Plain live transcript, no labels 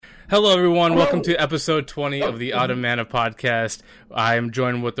Hello, everyone. Welcome to episode 20 of the Automana podcast. I am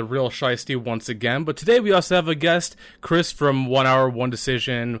joined with the real Shiesty once again, but today we also have a guest, Chris from 1 Hour, 1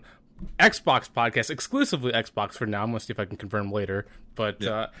 Decision, Xbox podcast, exclusively Xbox for now. I'm going to see if I can confirm later. But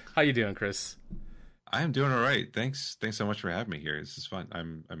how you doing, Chris? I am doing all right. Thanks so much for having me here. This is fun.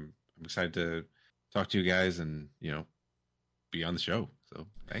 I'm excited to talk to you guys and be on the show. So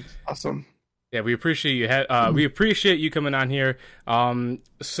thanks. Awesome. Yeah, we appreciate you. We appreciate you coming on here.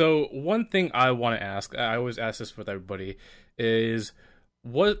 So one thing I want to ask, I always ask this with everybody, is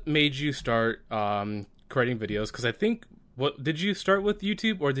what made you start creating videos? Because I think, did you start with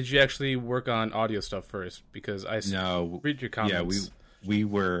YouTube or did you actually work on audio stuff first? Because read your comments. Yeah, we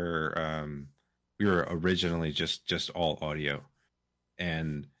were originally just all audio,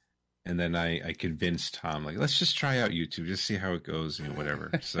 and then I convinced Tom, like, let's just try out YouTube, just see how it goes,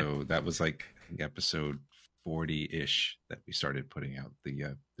 whatever. So that was like episode 40-ish that we started putting out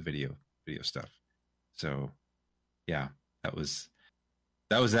the video stuff. So yeah, that was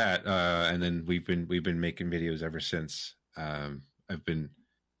that. And then we've been making videos ever since. I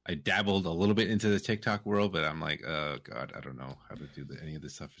dabbled a little bit into the TikTok world, but I'm like, oh God, I don't know how to do any of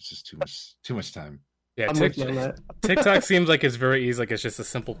this stuff. It's just too much time. Yeah, TikTok seems like it's very easy. Like it's just a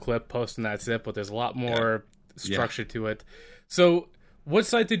simple clip, post, and that's it. But there's a lot more structure to it. So, what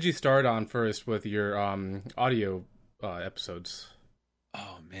site did you start on first with your audio episodes?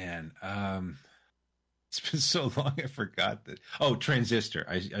 Oh man, it's been so long I forgot that. Oh, Transistor.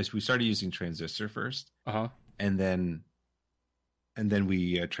 We started using Transistor first, and then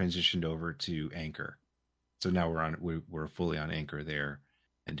we transitioned over to Anchor. So now we're fully on Anchor there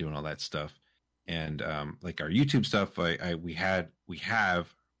and doing all that stuff. And like our YouTube stuff, we have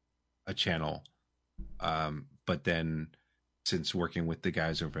a channel, but then since working with the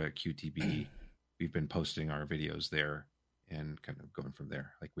guys over at QTB, we've been posting our videos there and kind of going from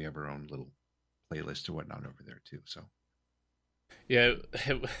there. Like we have our own little playlist or whatnot over there too. So yeah,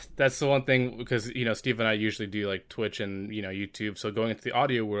 that's the one thing, because Steve and I usually do like Twitch and YouTube. So going into the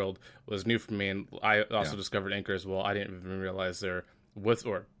audio world was new for me, and I also discovered Anchor as well. I didn't even realize they're with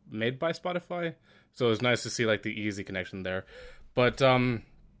or made by Spotify, so it was nice to see like the easy connection there. But how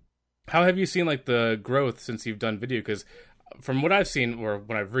have you seen like the growth since you've done video? Because from what I've seen, or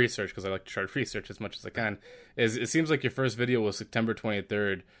when I've researched, because I like to try to research as much as I can, is it seems like your first video was September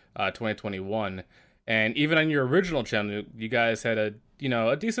 23rd, 2021, and even on your original channel, you guys had a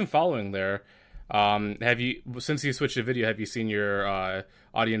decent following there. Have you, since you switched to video, have you seen your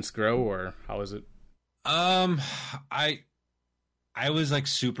audience grow, or how is it? I was like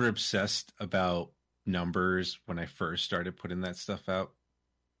super obsessed about numbers when I first started putting that stuff out.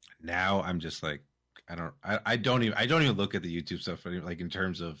 Now I'm just like, I don't even look at the YouTube stuff like in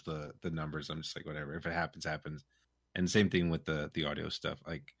terms of the numbers. I'm just like, whatever, if it happens. And same thing with the audio stuff.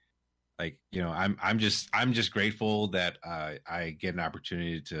 I'm just grateful that I get an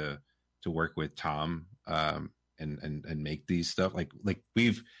opportunity to work with Tom and make these stuff. Like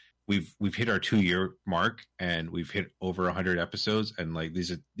we've hit our 2-year mark, and we've hit over 100 episodes, and like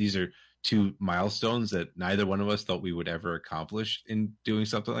these are two milestones that neither one of us thought we would ever accomplish in doing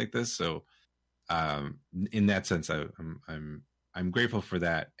something like this. So in that sense, I'm grateful for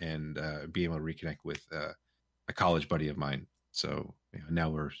that, and being able to reconnect with a college buddy of mine. So now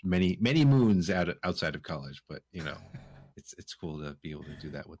we're many moons outside of college, but it's cool to be able to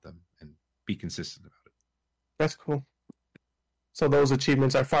do that with them and be consistent about it. That's cool. So those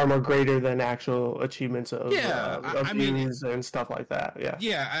achievements are far more greater than actual achievements of views and stuff like that. Yeah.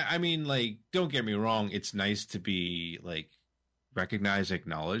 Yeah. I mean, like, don't get me wrong. It's nice to be like recognized,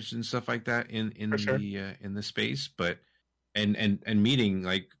 acknowledged, and stuff like that in the space, but and meeting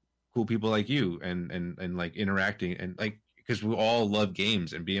like cool people like you and like interacting and like, because we all love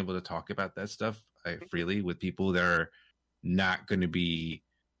games, and being able to talk about that stuff freely with people that are not going to be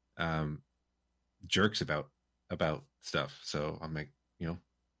jerks about stuff. So I'm like,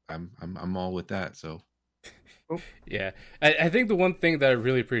 I'm all with that. So yeah, I think the one thing that I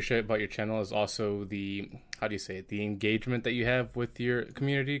really appreciate about your channel is also the engagement that you have with your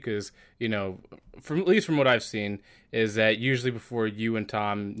community. Because at least from what I've seen, is that usually before you and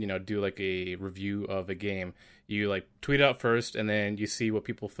Tom do like a review of a game, you like tweet out first, and then you see what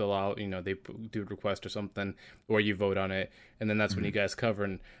people fill out. They do a request or something, or you vote on it, and then that's when you guys cover.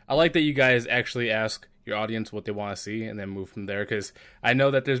 And I like that you guys actually ask your audience what they want to see and then move from there, because I know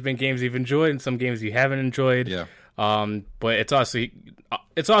that there's been games you've enjoyed and some games you haven't enjoyed. Yeah. But it's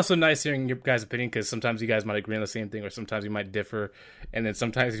also nice hearing your guys' opinion, because sometimes you guys might agree on the same thing, or sometimes you might differ, and then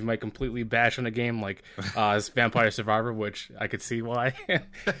sometimes you might completely bash on a game like Vampire Survivor, which I could see why.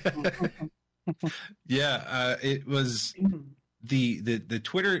 Yeah, it was the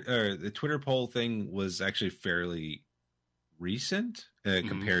Twitter poll thing was actually fairly recent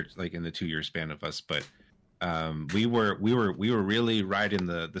compared like in the 2-year span of us, but we were really riding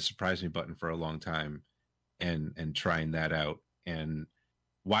the surprise me button for a long time and trying that out. And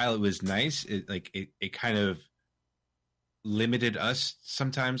while it was nice, it kind of limited us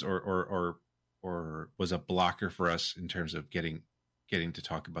sometimes or was a blocker for us in terms of getting to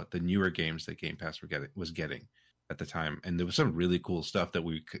talk about the newer games that Game Pass was getting at the time. And there was some really cool stuff that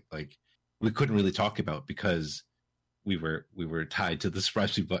we couldn't really talk about because we were tied to the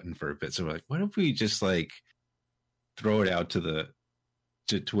surprise me button for a bit. So we're like, what if we just like throw it out to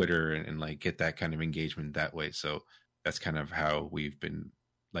Twitter and like get that kind of engagement that way? So that's kind of how we've been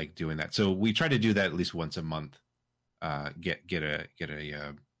like doing that. So we try to do that at least once a month. Get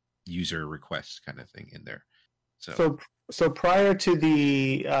a user request kind of thing in there. So prior to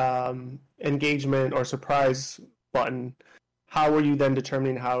the engagement or surprise button, how were you then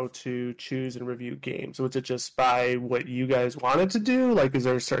determining how to choose and review games? Was it just by what you guys wanted to do? Like, is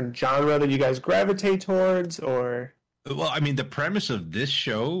there a certain genre that you guys gravitate towards, or? Well, I mean, the premise of this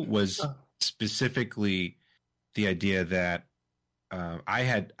show was specifically the idea that I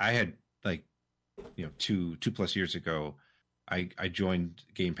had like, you know, two plus years ago, I joined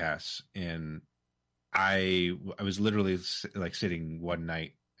Game Pass, and I was literally like sitting one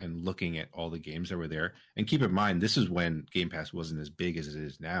night and looking at all the games that were there. And keep in mind, this is when Game Pass wasn't as big as it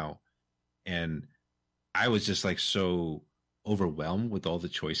is now. And I was just like so overwhelmed with all the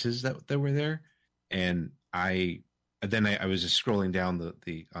choices that were there. And I was just scrolling down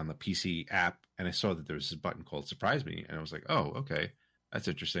the on the PC app, and I saw that there was this button called Surprise Me, and I was like, oh, okay, that's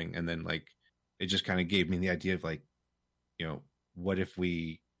interesting. And then like it just kind of gave me the idea of like, you know, what if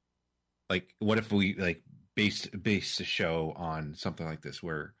we base the show on something like this,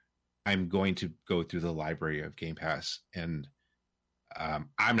 where I'm going to go through the library of Game Pass, and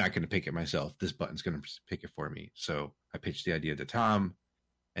I'm not going to pick it myself. This button's going to pick it for me. So I pitched the idea to Tom,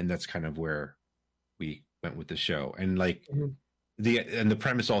 and that's kind of where we went with the show. And like the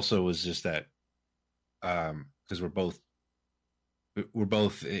premise also was just that because we're both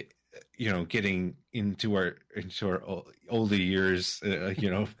you know, getting into our older years,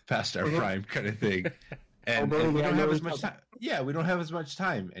 you know, past our prime kind of thing. And we don't have as much time. Yeah, we don't have as much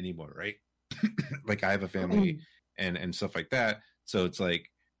time anymore, right? Like I have a family and stuff like that. So it's like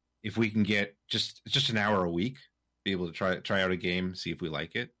if we can get just an hour a week, be able to try out a game, see if we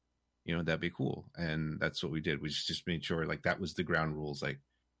like it, you know, that'd be cool. And that's what we did. We just made sure like that was the ground rules. Like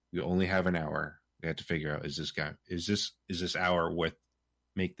we only have an hour. We had to figure out, is this hour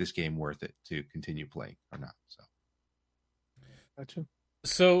make this game worth it to continue playing or not? So gotcha.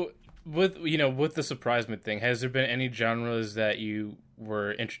 So with the surprise me thing, has there been any genres that you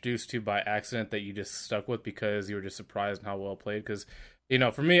were introduced to by accident that you just stuck with because you were just surprised in how well played? Because, you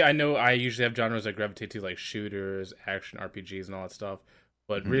know, for me, I know I usually have genres I gravitate to, like shooters, action RPGs, and all that stuff.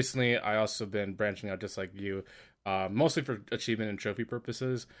 But recently, I also been branching out just like you, mostly for achievement and trophy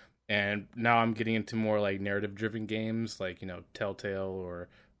purposes. And now I'm getting into more like narrative-driven games, like, you know, Telltale or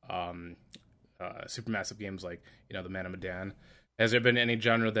supermassive games like, you know, the Man of Medan. Has there been any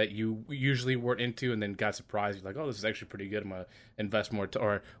genre that you usually weren't into and then got surprised? You're like, oh, this is actually pretty good. I'm going to invest more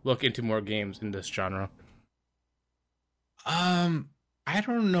or look into more games in this genre. I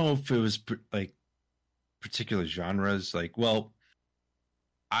don't know if it was like particular genres. Like, well,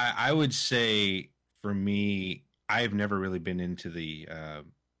 I would say for me, I've never really been into the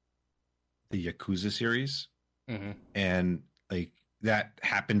Yakuza series, and like that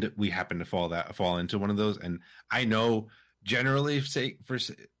happened. We happened to fall into one of those, and I know generally for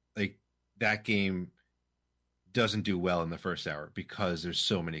like that game doesn't do well in the first hour because there's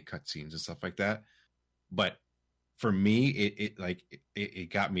so many cutscenes and stuff like that. But for me,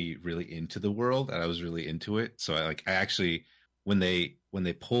 it got me really into the world, and I was really into it. So I actually when they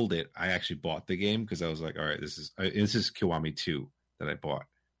pulled it, I actually bought the game because I was like, all right, this is Kiwami 2 that I bought.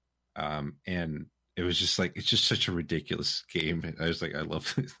 And it was just like, it's just such a ridiculous game. I was like, I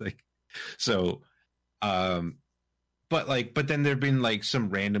love it. Like, so, but then there've been like some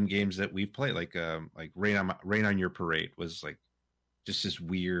random games that we've played, like Rain on Your Parade was like just this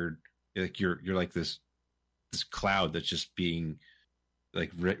weird, like you're like this cloud that's just being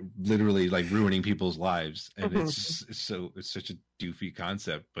like literally like ruining people's lives, and it's such a doofy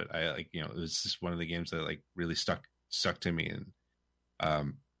concept. But I like, you know, it was just one of the games that like really stuck to me. And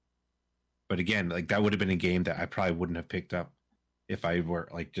but again, like that would have been a game that I probably wouldn't have picked up if I were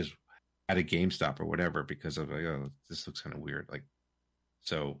like just at a GameStop or whatever, because of like, oh, this looks kind of weird. Like,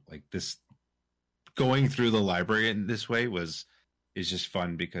 so like this going through the library in this way is just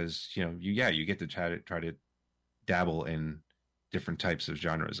fun because, you know, you get to try to dabble in different types of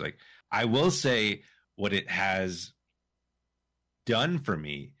genres. Like I will say what it has done for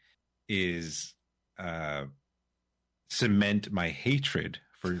me is cement my hatred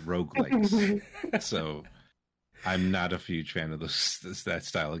for roguelikes. So I'm not a huge fan of that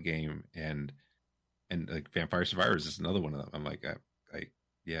style of game, and like Vampire Survivors is another one of them. I'm like, I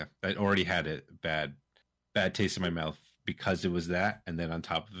already had a bad taste in my mouth because it was that, and then on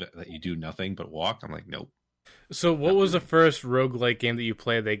top of it, that you do nothing but walk. I'm like, nope. So what was the first roguelike game that you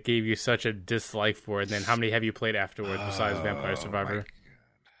played that gave you such a dislike for it? And then how many have you played afterwards besides Vampire Survivor?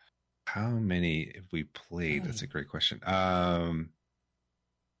 How many have we played? That's a great question. I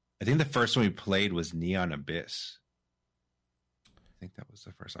think the first one we played was Neon Abyss. I think that was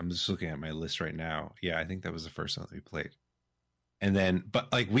the first. I'm just looking at my list right now. Yeah, I think that was the first one that we played. And then,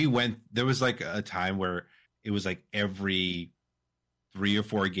 but like there was like a time where it was like every 3 or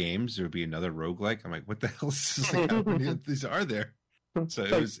 4 games there would be another roguelike. I'm like, what the hell is like, how many of these are there? So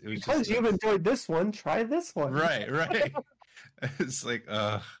it was because just, you've enjoyed this one, try this one. Right. It's like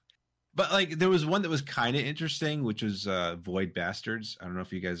but like there was one that was kind of interesting, which was Void Bastards. I don't know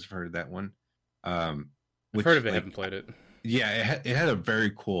if you guys have heard of that one. I've heard of it, haven't played it. Yeah, it had a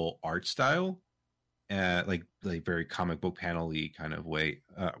very cool art style, like very comic book panel-y kind of way.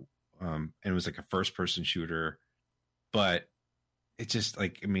 And it was like a first-person shooter, but it just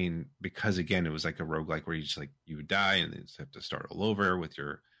like, I mean, because again, it was like a roguelike where you just like you would die and then have to start all over with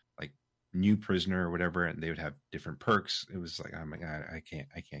your like new prisoner or whatever, and they would have different perks. It was like, oh my god, I can't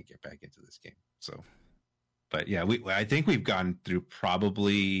get back into this game. So, but yeah, I think we've gone through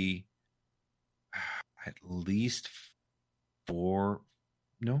probably at least 4,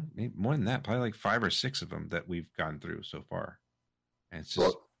 no, maybe more than that, probably like 5 or 6 of them that we've gone through so far, and it's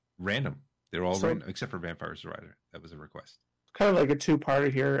just random. They're all random except for Vampire Survivor. That was a request. Kind of like a 2-parter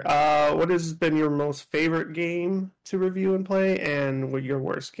here. What has been your most favorite game to review and play, and what your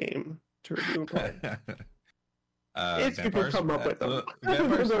worst game to review and play? If you can come up with them.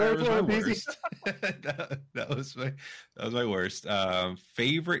 Vampire Survivor was my worst. that was my worst.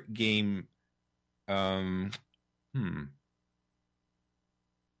 Favorite game.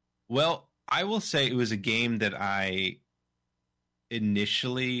 Well, I will say it was a game that I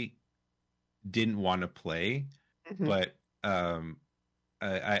initially didn't want to play, but I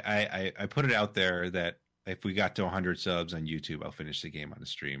put it out there that if we got to 100 subs on YouTube, I'll finish the game on a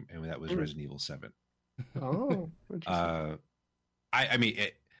stream, and that was Resident Evil 7. Oh, interesting. I mean,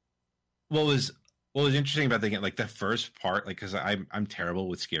 what was interesting about the game, like the first part, like because I'm terrible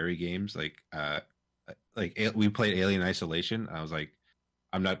with scary games, like we played Alien Isolation. I was like,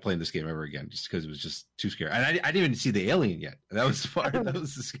 I'm not playing this game ever again, just because it was just too scary. And I didn't even see the alien yet. That was the part. That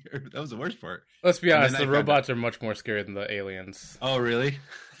was the scary. That was the worst part. Let's be honest. The robots are much more scary than the aliens. Oh, really?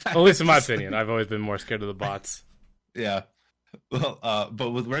 At least in my opinion, I've always been more scared of the bots. Yeah. Well,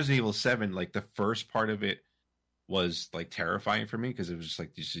 but with Resident Evil 7, like the first part of it was like terrifying for me because it was just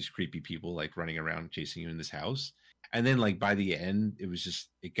like these creepy people like running around chasing you in this house. And then like by the end,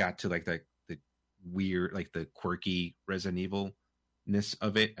 it got to like the weird, like the quirky Resident Evil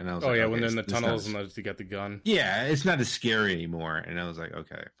of it, and I was when they're in the tunnels and you got the gun. Yeah, it's not as scary anymore, and I was like,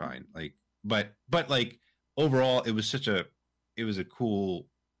 okay, fine. Like, but like overall, it was a cool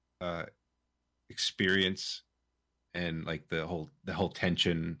experience, and like the whole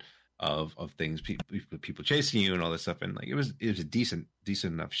tension of things, people chasing you and all this stuff, and like it was a decent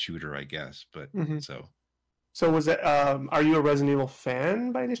enough shooter, I guess. But So was it? Are you a Resident Evil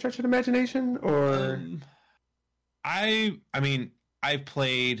fan by any stretch of the imagination, or? I mean. I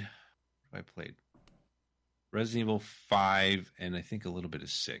played Resident Evil 5 and I think a little bit of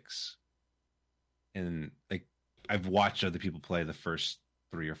 6. And like I've watched other people play the first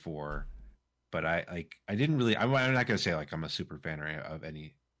 3 or 4, but I didn't really, I'm not going to say like I'm a super fan of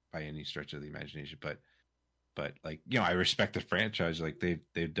any by any stretch of the imagination, but like, you know, I respect the franchise. Like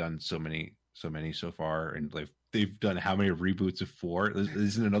they've done so many so far, and like they've done how many reboots of 4?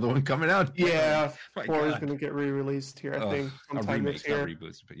 Isn't another one coming out? Yeah, 4 is going to get re-released here, I think, sometime next year.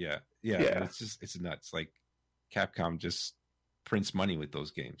 Reboots, but yeah. It's nuts. Like Capcom just prints money with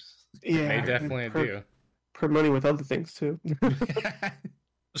those games. Yeah, they definitely do. Print money with other things too.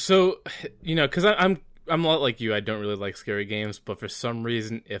 So, you know, because I'm a lot like you. I don't really like scary games, but for some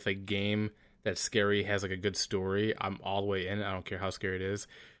reason, if a game that's scary has like a good story, I'm all the way in. I don't care how scary it is.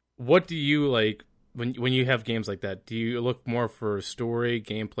 What do you like when you have games like that? Do you look more for story,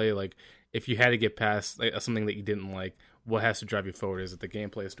 gameplay? Like, if you had to get past like something that you didn't like, what has to drive you forward? Is it the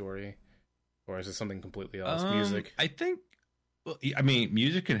gameplay, story, or is it something completely else? Music? I think. Well, I mean,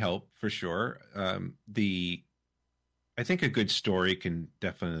 music can help for sure. I think a good story can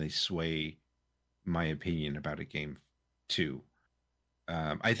definitely sway my opinion about a game too.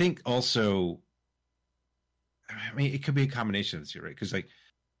 I think also, I mean, it could be a combination of the two, right? Because like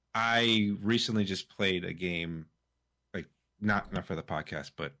I recently just played a game, like not for the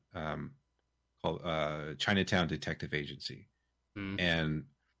podcast, but called Chinatown Detective Agency, and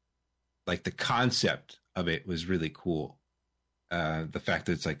like the concept of it was really cool. The fact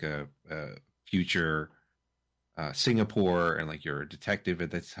that it's like a future Singapore, and like you're a detective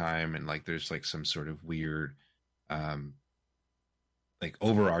at that time, and like there's like some sort of weird like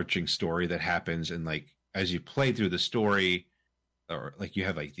overarching story that happens, and like as you play through the story, or like you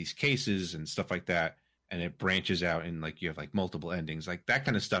have like these cases and stuff like that, and it branches out, and like you have like multiple endings, like that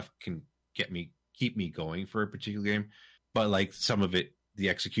kind of stuff can keep me going for a particular game. But like some of it, the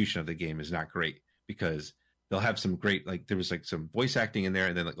execution of the game is not great, because they'll have some great, like there was like some voice acting in there,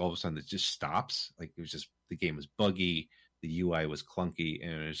 and then like all of a sudden it just stops. Like it was just, the game was buggy, the UI was clunky,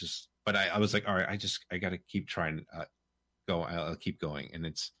 and it was just, but I was like, all right, I got to keep trying I'll keep going. And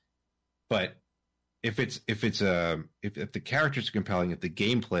it's, but if the characters are compelling, if the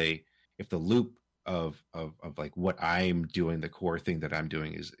gameplay, if the loop of like what I'm doing, the core thing that I'm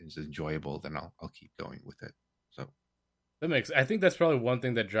doing is enjoyable, then I'll keep going with it. So I think that's probably one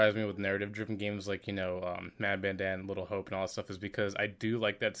thing that drives me with narrative-driven games like, Mad Bandan, Little Hope, and all that stuff, is because I do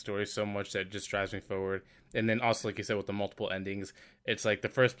like that story so much that it just drives me forward. And then also, like you said, with the multiple endings, it's like the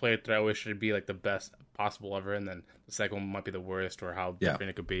first playthrough I wish it'd be like the best possible ever, and then the second one might be the worst, or how different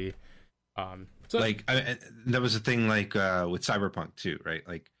it could be. So like that was the thing, like with Cyberpunk too, right?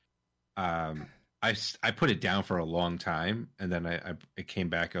 Like I put it down for a long time, and then I came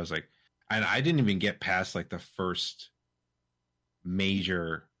back. I was like, and I didn't even get past like the first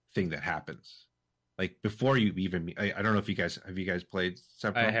major thing that happens, like before you even I don't know if you guys played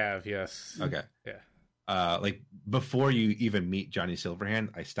Cyberpunk? I have, yes. Okay. Yeah. Like before you even meet Johnny Silverhand,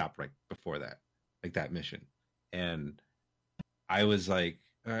 I stopped right before that, like that mission, and I was like,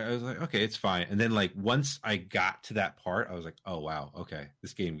 okay, it's fine. And then like once I got to that part, I was like, oh wow, okay,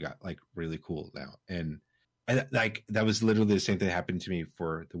 this game got like really cool now. And like that was literally the same thing that happened to me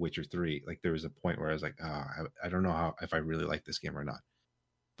for The Witcher 3. Like there was a point where I was like, oh, I don't know if I really like this game or not.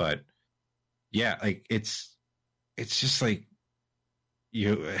 But yeah, like it's just like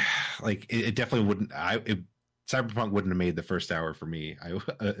it definitely wouldn't. Cyberpunk wouldn't have made the first hour for me.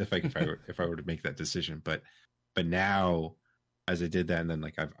 If I were to make that decision. But now, as I did that, and then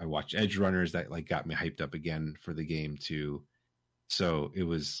like I watched Edge Runners, that like got me hyped up again for the game too. So it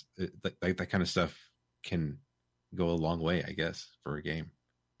was like that kind of stuff can go a long way, I guess, for a game.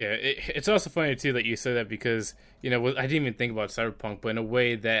 Yeah, it's also funny too that you say that, because I didn't even think about Cyberpunk, but in a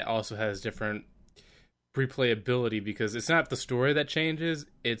way that also has different replayability, because it's not the story that changes,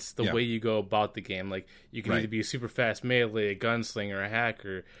 it's the way you go about the game. Like you can either be a super fast melee, a gunslinger, a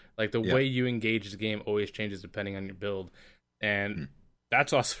hacker. Like the way you engage the game always changes depending on your build, and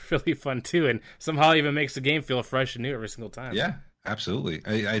that's also really fun too, and somehow even makes the game feel fresh and new every single time. Yeah, absolutely.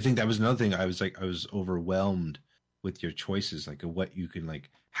 I think that was another thing. I was overwhelmed with your choices, like what you can, like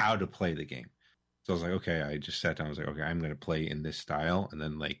how to play the game. So I was like, okay, I just sat down. I was like, okay, I'm going to play in this style, and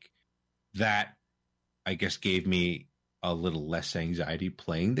then like that, I guess, gave me a little less anxiety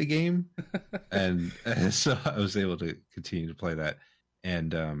playing the game, and so I was able to continue to play that.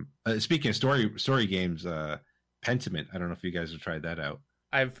 And speaking of story games, Pentiment, I don't know if you guys have tried that out.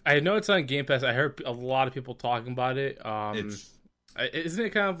 I know it's on Game Pass. I heard a lot of people talking about it. Isn't it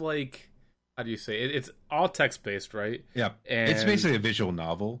kind of like, how do you say it? It's all text based, right? Yeah, it's basically a visual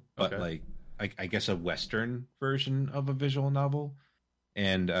novel, but like I guess a Western version of a visual novel.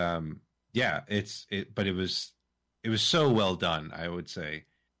 And yeah, but it was so well done, I would say.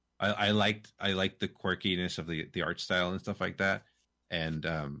 I liked the quirkiness of the art style and stuff like that. And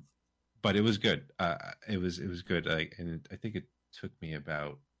but it was good. It was good. And I think it took me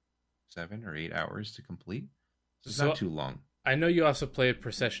about 7 or 8 hours to complete. So it's not too long. I know you also played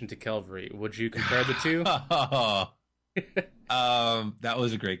Procession to Calvary. Would you compare the two? That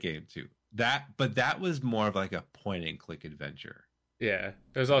was a great game too. But that was more of like a point and click adventure. Yeah,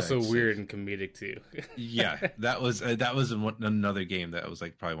 it was also weird and comedic too. Yeah, that was another game that was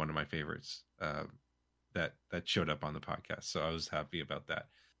like probably one of my favorites. That showed up on the podcast, so I was happy about that.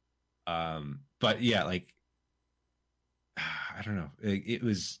 But yeah, like I don't know, it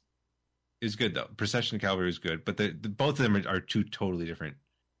was good though. Procession to Calvary was good, but the both of them are two totally different.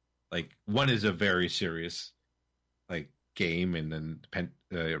 Like one is a very serious like game, and then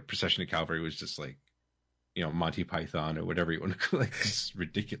Procession to Calvary was just like, Monty Python or whatever you want to call it, like this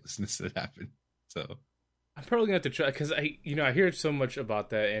ridiculousness that happened. So I'm probably gonna have to try, because I hear so much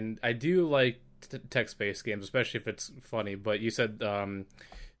about that, and I do like text-based games, especially if it's funny. But you said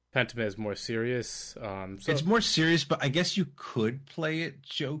Pentiment is more serious. It's more serious, but I guess you could play it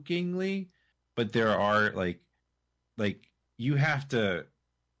jokingly. But there are like you have to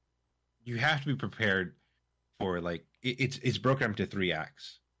be prepared for like it's broken up into 3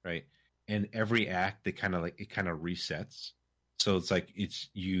 acts, right? And every act it kind of resets. So it's like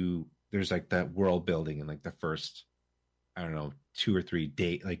there's like that world building in like the first, I don't know, 2 or 3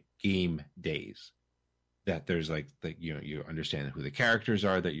 game days. That there's like you understand who the characters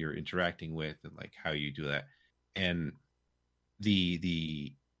are that you're interacting with and like how you do that. And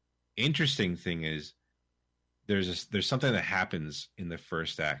the interesting thing is there's something that happens in the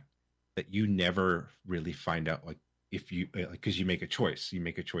first act that you never really find out, like if you because you make a choice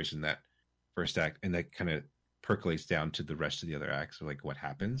in that first act, and that kind of percolates down to the rest of the other acts of like what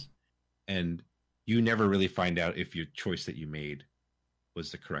happens, and you never really find out if your choice that you made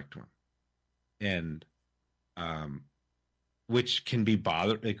was the correct one. And which can be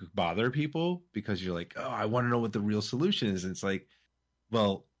bother people, because you're like, oh, I want to know what the real solution is. And it's like,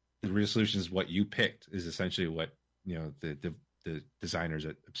 well, the real solution is what you picked, is essentially what, you know, the designers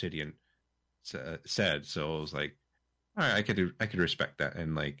at Obsidian said. So I was like, all right, I could respect that.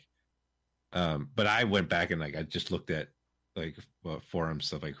 And like, but I went back and like, I just looked at like forum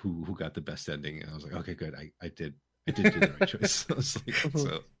stuff, like who got the best ending. And I was like, okay, good. I did do the right choice. I was like,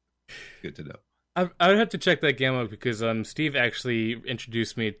 so good to know. I would have to check that game out, because Steve actually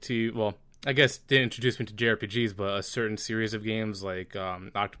introduced me to, well, I guess didn't introduce me to JRPGs, but a certain series of games like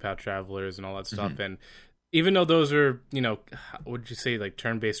Octopath Travelers and all that stuff. Mm-hmm. And even though those are, you know, what would you say, like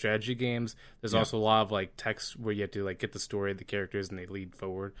turn-based strategy games, there's also a lot of like text where you have to like get the story of the characters and they lead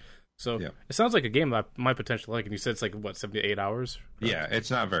forward. So it sounds like a game that I might potentially like. And you said it's like, what, 78 hours? Right? Yeah, it's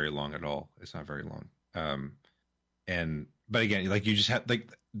not very long at all. It's not very long. But again, like you just have,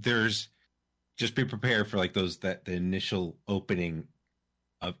 like, just be prepared for like the initial opening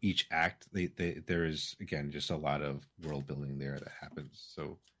of each act. There is, again, just a lot of world building there that happens.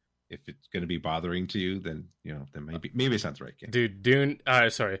 So if it's going to be bothering to you, then, you know, then maybe it's not the right game. Dude, Dune.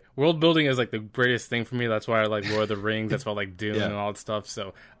 Sorry, world building is like the greatest thing for me. That's why I like Lord of the Rings. That's why I like Dune and all that stuff.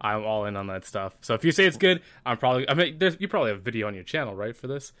 So I'm all in on that stuff. So if you say it's good, you probably have a video on your channel, right, for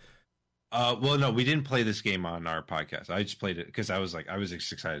this? Well, no, we didn't play this game on our podcast. I just played it because I was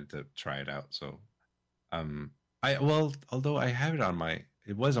just excited to try it out. So, although I have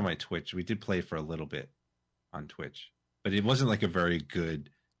it was on my Twitch. We did play for a little bit on Twitch, but it wasn't like a very good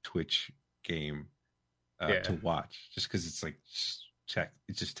Twitch game to watch, just because it's like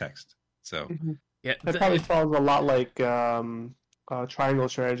it's just text. So it probably follows a lot like Triangle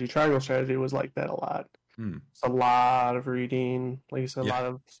Strategy. Triangle Strategy was like that a lot. It's a lot of reading, like you said, a lot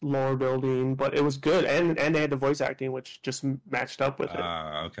of lore building, but it was good, and they had the voice acting, which just matched up with it.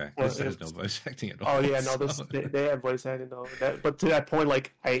 Okay. This has no voice acting at all. Oh yeah, no, they have voice acting though. But to that point,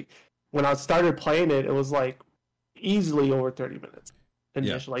 like when I started playing it, it was like easily over 30 minutes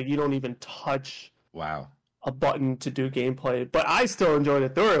initially. Like you don't even touch a button to do gameplay, but I still enjoyed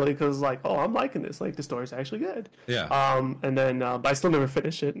it thoroughly because like, oh, I'm liking this. Like the story's actually good. Yeah. And then, but I still never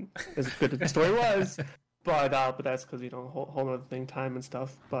finished it as good as the story was. But that's because, you know, whole other thing, time and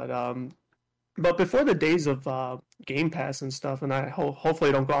stuff. But before the days of Game Pass and stuff, and I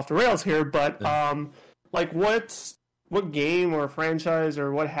hopefully don't go off the rails here, but like what game or franchise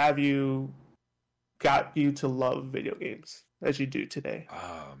or what have you got you to love video games as you do today?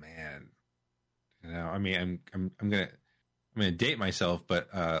 Oh man, you know, I mean, I'm gonna date myself,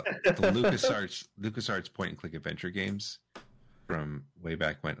 but the LucasArts point and click adventure games from way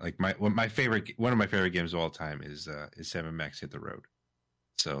back when, like one of my favorite games of all time is Sam & Max Hit the Road.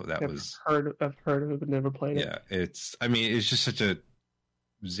 So I've heard of it, but never played it. Yeah, it's just such a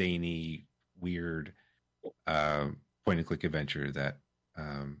zany, weird point and click adventure that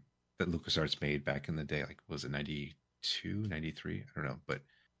LucasArts made back in the day. Like, was it 92, 93? I don't know, but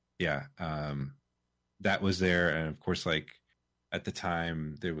yeah, that was there, and of course, like at the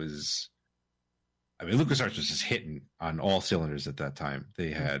time, there was. I mean, LucasArts was just hitting on all cylinders at that time.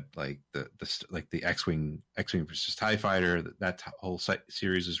 They had like the X-Wing versus TIE Fighter. That whole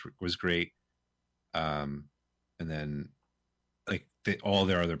series was great. And then like all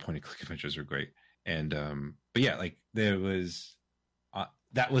their other point and click adventures were great. And but yeah, like there was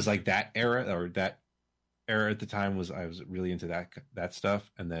that was like that era at the time I was really into that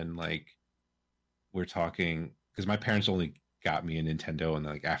stuff. And then like we're talking, because my parents only got me a Nintendo, and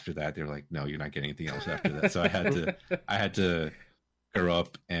like after that they were like, no, you're not getting anything else after that. So I had to grow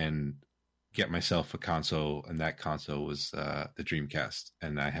up and get myself a console, and that console was the Dreamcast,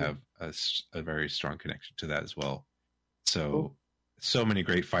 and I have a very strong connection to that as well. So many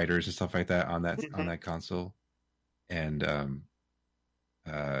great fighters and stuff like that on that console. And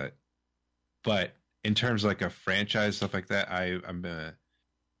But in terms of like a franchise stuff like that, I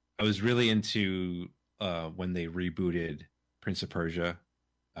was really into when they rebooted Prince of Persia.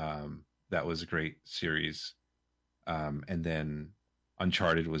 That was a great series. And then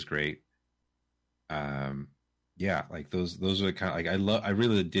Uncharted was great. Yeah, like those are kind of like I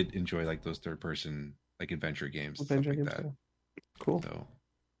really did enjoy like those third person like adventure games and stuff like that. Yeah. Cool. So,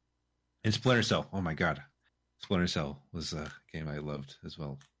 and Splinter Cell. Oh my god, Splinter Cell was a game I loved as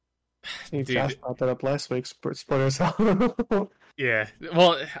well. Josh brought that up last week. Splinter Cell. Yeah.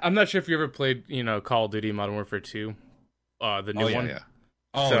 Well, I'm not sure if you ever played, Call of Duty Modern Warfare 2, the new one. Yeah.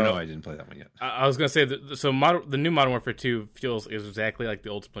 Oh, so, no, I didn't play that one yet. I was going to say, the new Modern Warfare 2 feels exactly like the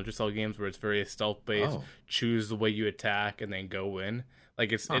old Splinter Cell games where it's very stealth-based, choose the way you attack, and then go in.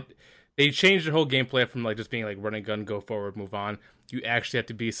 Like, they changed the whole gameplay from, like, just being, like, run and gun, go forward, move on. You actually have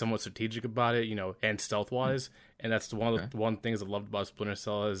to be somewhat strategic about it, and stealth-wise. And that's one of the one things I loved about Splinter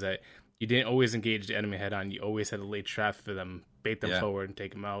Cell is that you didn't always engage the enemy head-on. You always had to lay trap for them, bait them forward, and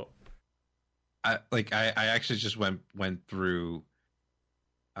take them out. I actually just went through...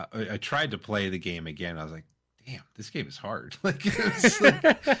 I tried to play the game again. I was like, "Damn, this game is hard." Like, it's like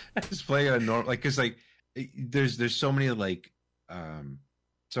just playing a normal, like, because like there's so many like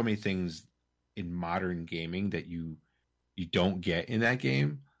so many things in modern gaming that you don't get in that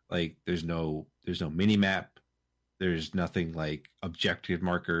game. Like, there's no mini map, there's nothing like objective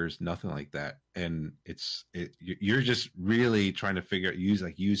markers, nothing like that, and you're just really trying to figure out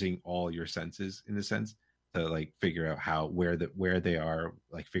using all your senses in a sense to like figure out where they are,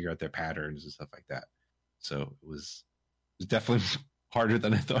 like figure out their patterns and stuff like that. So it was definitely harder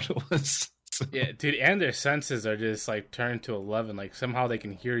than I thought it was. So. Yeah, dude, and their senses are just like turned to 11. Like somehow they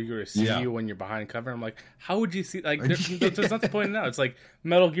can hear you or see you when you're behind cover. I'm like, how would you see? Like, there's nothing pointing out. It's like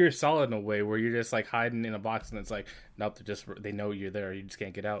Metal Gear Solid in a way where you're just like hiding in a box and it's like, nope, they know you're there. You just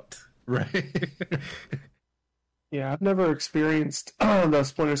can't get out. Right. Yeah, I've never experienced the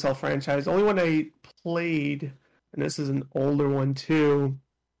Splinter Cell franchise. The only one I played, and this is an older one too,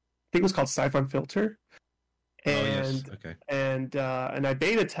 I think it was called Siphon Filter. And and I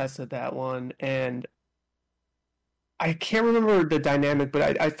beta tested that one, and I can't remember the dynamic,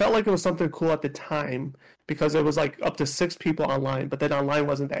 but I felt like it was something cool at the time because it was like up to 6 people online, but then online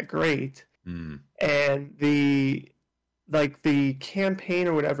wasn't that great. And the campaign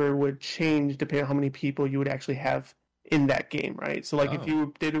or whatever would change depending on how many people you would actually have in that game, right? So like if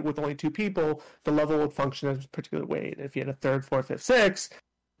you did it with only 2 people, the level would function a particular way. And if you had a 3rd, 4th, 5th, 6th,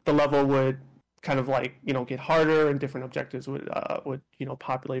 the level would kind of like, get harder and different objectives would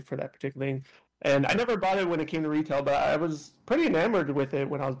populate for that particular thing. And I never bought it when it came to retail, but I was pretty enamored with it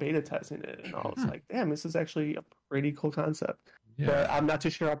when I was beta testing it. And I was like, damn, this is actually a pretty cool concept. Yeah. But I'm not too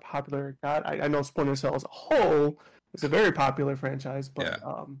sure how popular it got. I know Splinter Cell as a whole is a very popular franchise, but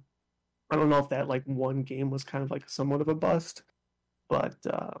I don't know if that like one game was kind of like somewhat of a bust. But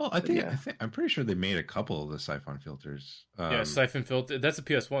I'm pretty sure they made a couple of the Siphon Filters. Siphon Filter. That's the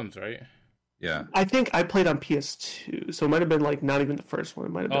PS1s, right? Yeah, I think I played on PS2, so it might have been like not even the first one. It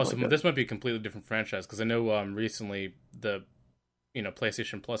might have been. So this might be a completely different franchise because I know recently the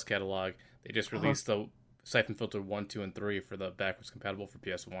PlayStation Plus catalog they just released the Siphon Filter 1, 2, and 3 for the backwards compatible for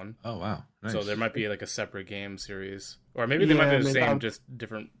PS1. Oh wow! Nice. So there might be like a separate game series, or maybe they might be the same, just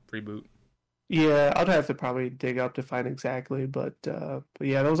different reboot. Yeah, I'd have to probably dig up to find exactly, but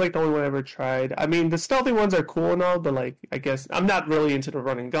yeah, that was like the only one I ever tried. I mean, the stealthy ones are cool and all, but like, I guess I'm not really into the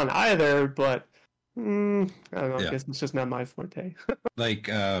run and gun either. But I don't know. I guess it's just not my forte. Like,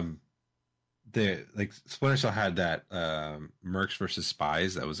 Splinter Cell had that Mercs versus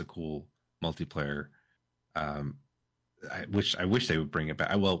Spies. That was a cool multiplayer. I wish they would bring it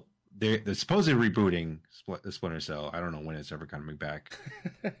back. They're supposedly rebooting the Splinter Cell. I don't know when it's ever coming back.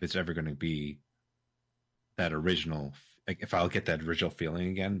 If it's ever going to be that original, like if I'll get that original feeling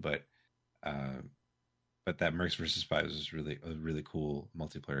again. But that Mercs vs. Spies was a really cool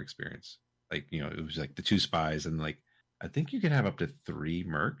multiplayer experience. Like, it was like the 2 spies and like I think you could have up to 3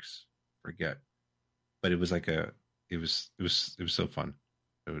 Mercs. Forget, but it was like it was so fun.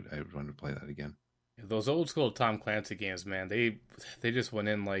 I would want to play that again. Those old school Tom Clancy games, man, they just went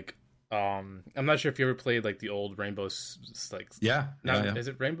in like. I'm not sure if you ever played like the old Rainbow Six. Is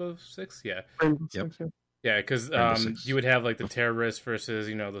it Rainbow Six? Yeah. Rainbow Six, yeah, because you would have like the terrorists versus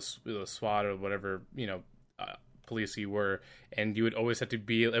the SWAT or whatever police you were, and you would always have to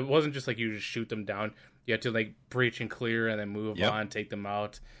be. It wasn't just like you just shoot them down. You had to like breach and clear and then move on, take them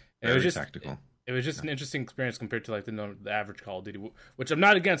out. And it was just tactical. It was just an interesting experience compared to like the average Call of Duty, which I'm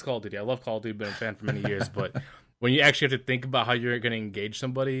not against Call of Duty. I love Call of Duty, been a fan for many years. But when you actually have to think about how you're going to engage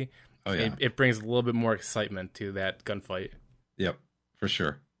somebody, it brings a little bit more excitement to that gunfight. Yep, for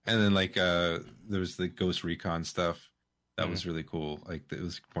sure. And then like there was the Ghost Recon stuff that Mhm. was really cool. Like it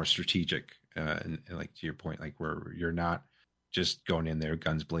was more strategic, and like to your point, like where you're not just going in there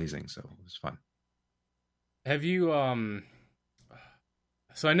guns blazing. So it was fun. Have you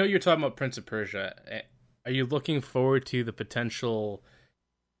So I know you're talking about Prince of Persia. Are you looking forward to the potential?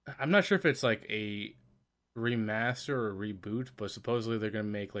 I'm not sure if it's like a remaster or a reboot, but supposedly they're going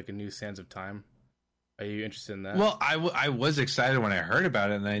to make like a new Sands of Time. Are you interested in that? Well, I was excited when I heard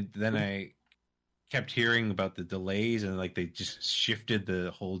about it, and then I kept hearing about the delays, and like they just shifted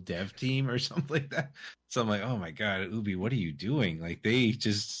the whole dev team or something like that. So I'm like, oh my god, Ubi, what are you doing? Like they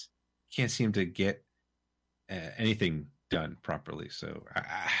just can't seem to get anything done properly. So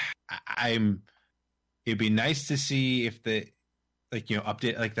I'm. It'd be nice to see if the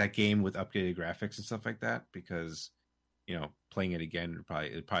update like that game with updated graphics and stuff like that, because playing it again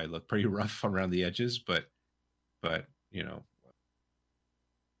it'd probably look pretty rough around the edges, but I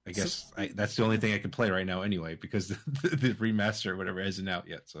guess that's the only thing I can play right now anyway, because the remaster or whatever isn't out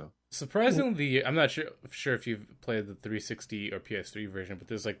yet. So surprisingly, I'm not sure if you've played the 360 or PS3 version, but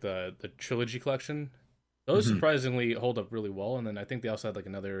there's like the trilogy collection. Those surprisingly hold up really well. And then I think they also had like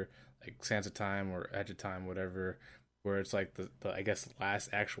another like Sands of Time or Edge of Time, whatever, where it's like the I guess last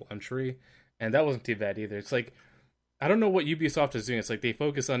actual entry, and that wasn't too bad either. It's like I don't know what Ubisoft is doing. It's like they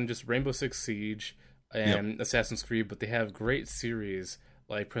focus on just Rainbow Six Siege and Assassin's Creed, but they have great series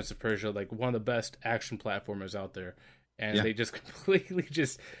like Prince of Persia, like one of the best action platformers out there, and they just completely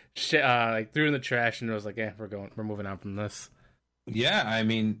just like threw in the trash, and it was like, we're moving on from this. Yeah, I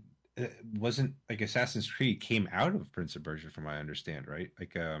mean, it wasn't like Assassin's Creed came out of Prince of Persia, from what I understand, right?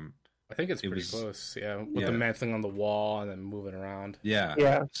 Like, I think it's pretty close, with the man thing on the wall and then moving around. Yeah,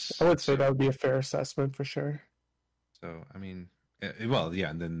 I would say that would be a fair assessment for sure. So, I mean, well, yeah,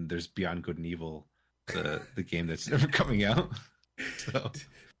 and then there's Beyond Good and Evil, the game that's never coming out. So,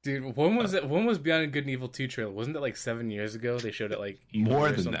 dude, when was it? When was Beyond Good and Evil 2 trailer? Wasn't it like 7 years ago? They showed it like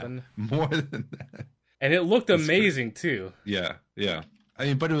more than that. And it looked amazing too. Yeah. I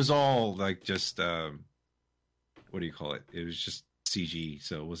mean, but it was all like just what do you call it? It was just CG,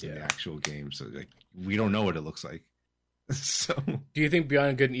 so it wasn't the actual game. So like, we don't know what it looks like. So, do you think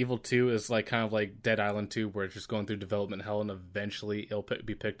Beyond Good and Evil 2 is like kind of like Dead Island 2, where it's just going through development hell, and eventually it'll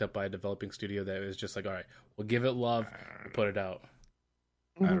be picked up by a developing studio that is just like, all right, we'll give it love, we'll put it out?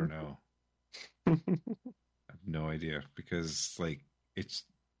 I don't know. I have no idea, because like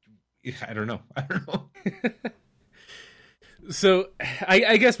I don't know. So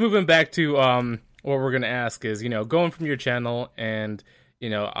I guess moving back to what we're gonna ask is, going from your channel and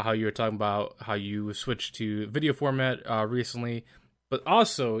how you were talking about how you switched to video format recently, but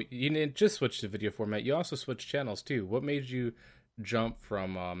also you didn't just switch to video format, you also switched channels too. What made you jump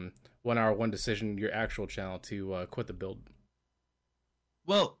from 1 Hour One Decision, your actual channel, to Quit the Build?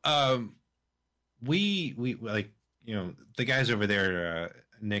 Well, we like, the guys over there,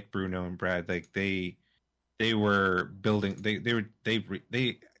 Nick, Bruno, and Brad, like they were building,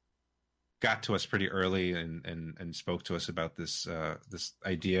 they got to us pretty early and spoke to us about this this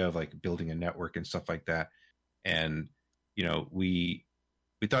idea of like building a network and stuff like that. And we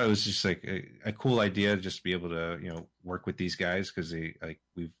thought it was just like a cool idea to just be able to work with these guys, because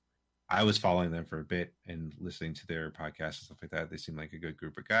I was following them for a bit and listening to their podcasts and stuff like that. They seem like a good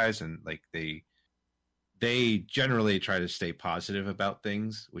group of guys, and like they generally try to stay positive about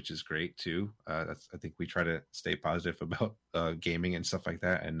things, which is great too. I think we try to stay positive about gaming and stuff like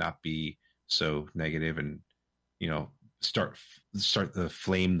that, and not be so negative and start the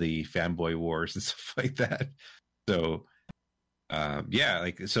flame the fanboy wars and stuff like that. So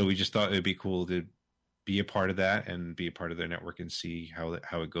so we just thought it'd be cool to be a part of that and be a part of their network and see how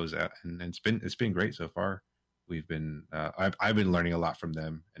it goes out. And it's been great so far. We've been I've been learning a lot from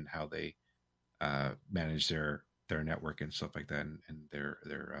them and how they manage their network and stuff like that, and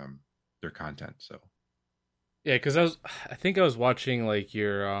their content. So yeah, because I think I was watching like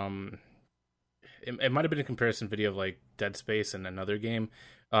your it might have been a comparison video of like Dead Space and another game.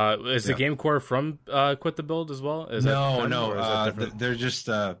 Is the game core from Quit the Build as well? No. They're just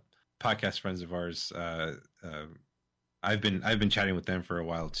podcast friends of ours. I've been chatting with them for a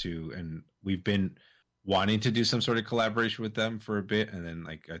while too, and we've been wanting to do some sort of collaboration with them for a bit, and then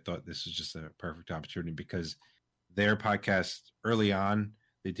like I thought this was just a perfect opportunity, because their podcast early on,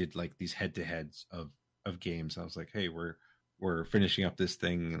 they did like these head-to-heads of games. I was like, hey, we're finishing up this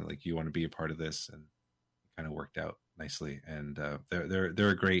thing, and like, you want to be a part of this, and it kind of worked out nicely. And they're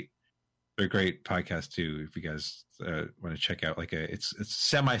a great podcast too. If you guys want to check out, like it's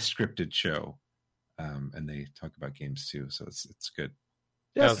semi-scripted show, and they talk about games too, so it's good.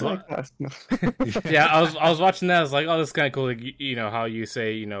 Just was, like us. No. yeah, I was watching that. I was like, oh, that's kind of cool. Like, you know how you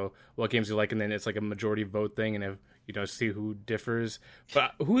say, you know, what games you like, and then it's like a majority vote thing, and if, you know, see who differs.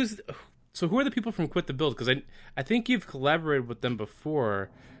 But who are the people from Quit the Build? Because I think you've collaborated with them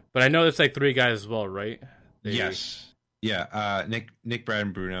before, but I know it's like 3 guys as well, right? Yes. Yeah. Nick, Brad,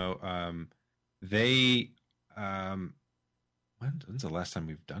 and Bruno. They. When's the last time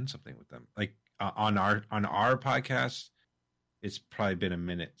we've done something with them? Like on our podcast, it's probably been a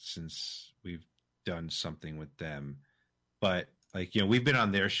minute since we've done something with them. But like, you know, we've been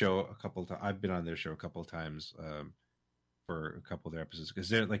on their show a couple times. I've been on their show a couple of times for a couple of their episodes because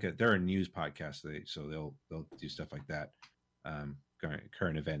they're a news podcast. So they'll do stuff like that,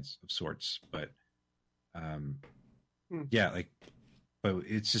 current events of sorts. But yeah, like, but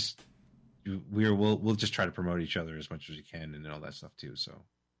it's just we'll just try to promote each other as much as we can and all that stuff too. So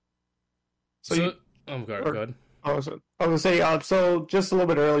go ahead. I was gonna say, so just a little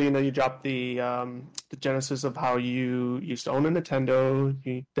bit earlier, you know, you dropped the genesis of how you used to own a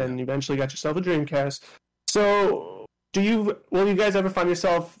Nintendo, then eventually got yourself a Dreamcast. So, will you guys ever find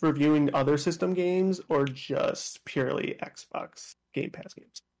yourself reviewing other system games or just purely Xbox Game Pass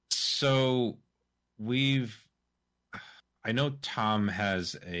games? So, I know Tom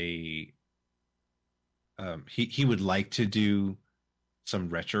has a, he would like to do some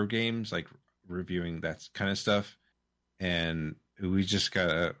retro games, like reviewing that kind of stuff, and we just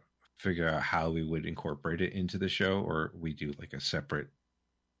gotta figure out how we would incorporate it into the show, or we do like a separate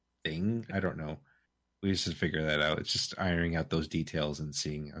thing. I don't know. We just figure that out. It's just ironing out those details and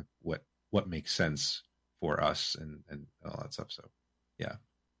seeing what makes sense for us and all that stuff. So yeah.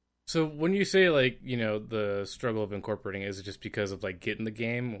 So when you say, like, you know, the struggle of incorporating, is it just because of like getting the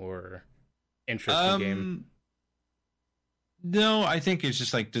game or interest in the game? No, I think it's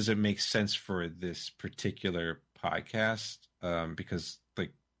just like, does it make sense for this particular podcast? Because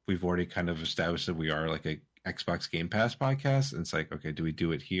like we've already kind of established that we are like a Xbox Game Pass podcast, and it's like, okay, do we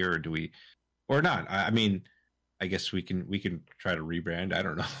do it here or do we, or not? I mean, I guess we can try to rebrand. I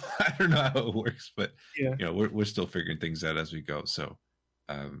don't know. I don't know how it works, but yeah, you know, we're still figuring things out as we go. So,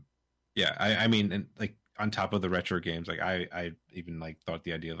 yeah, I mean, and like on top of the retro games, like I even like thought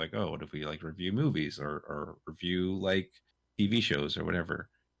the idea of like, oh, what if we like review movies or review like TV shows or whatever?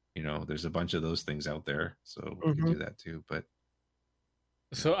 You know, there's a bunch of those things out there, so we can do that too. But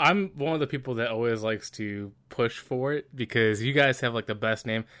so I'm one of the people that always likes to push for it because you guys have like the best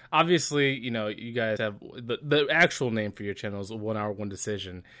name. Obviously, you know, you guys have the actual name for your channel is 1 Hour 1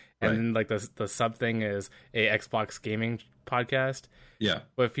 Decision, and then like the sub thing is a Xbox gaming podcast. Yeah,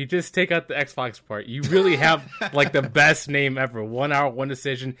 but if you just take out the Xbox part, you really have like the best name ever. 1 Hour 1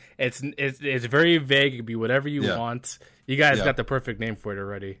 Decision. It's very vague. It can be whatever you want. You guys got the perfect name for it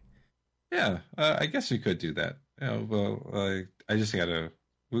already. Yeah, I guess we could do that. Well, I just gotta.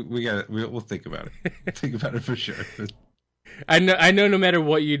 We'll think about it. Think about it for sure. I know. No matter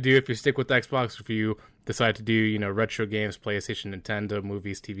what you do, if you stick with Xbox, if you decide to do, you know, retro games, PlayStation, Nintendo,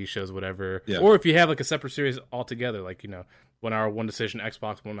 movies, TV shows, whatever, or if you have like a separate series altogether, like, you know, 1 Hour 1 Decision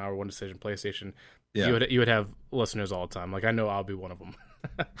Xbox, 1 Hour 1 Decision PlayStation, you would have listeners all the time. Like, I know I'll be one of them.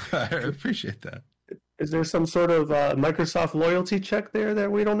 I appreciate that. Is there some sort of Microsoft loyalty check there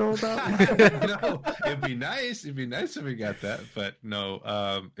that we don't know about? No, it'd be nice. It'd be nice if we got that, but no.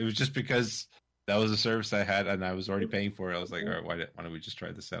 It was just because that was a service I had and I was already paying for it. I was like, all right, why don't we just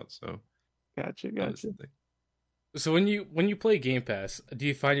try this out? So, gotcha. So when you play Game Pass, do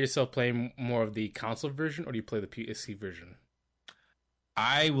you find yourself playing more of the console version or do you play the PC version?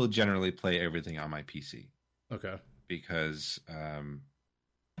 I will generally play everything on my PC. Okay. Because,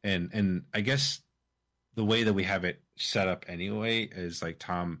 and I guess the way that we have it set up anyway is like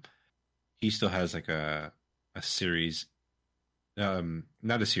Tom, he still has like a series,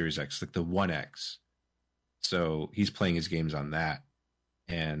 not a Series X, like the 1X. So he's playing his games on that.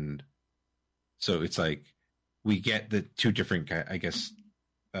 And so it's like we get the two different, I guess,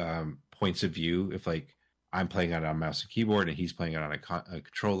 points of view. If like I'm playing it on mouse and keyboard and he's playing it on a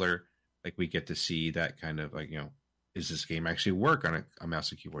controller, like we get to see that kind of like, you know, is this game actually work on a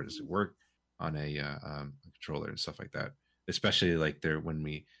mouse and keyboard? Does it work on a controller and stuff like that? Especially like there when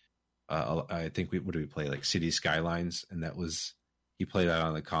we, I think what do we play, like City Skylines, and that was, he played that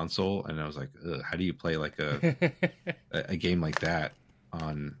on the console, and I was like, how do you play like a game like that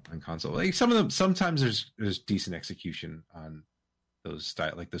on console? Like some of them, sometimes there's decent execution on those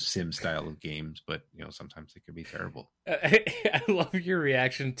style, like the sim style of games, but you know, sometimes it can be terrible. I love your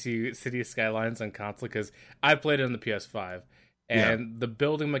reaction to City Skylines on console because I played it on the PS5, and the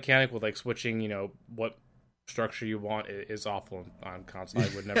building mechanic with like switching, you know, what structure you want is awful on console. I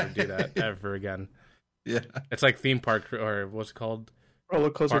would never do that ever again. Yeah, it's like theme park, or what's it called? Roller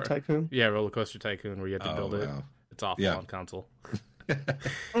Coaster Tycoon. Yeah, Roller Coaster Tycoon, where you have to build it. It's awful on console.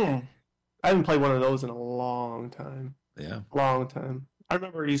 I haven't played one of those in a long time. Yeah. Long time. I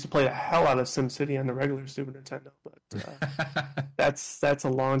remember I used to play the hell out of SimCity on the regular Super Nintendo, but that's a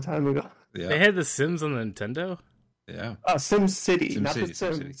long time ago. Yeah. They had the Sims on the Nintendo? Yeah. SimCity, not the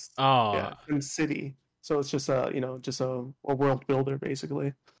Sims. SimCity. Oh. Yeah, SimCity. So it's just a world builder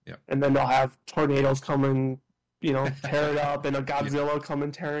basically. Yeah. And then they'll have tornadoes come and, tear it up, and a Godzilla come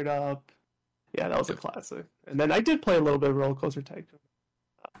and tear it up. Yeah, that was a classic. And then I did play a little bit of Roller Coaster Tycoon.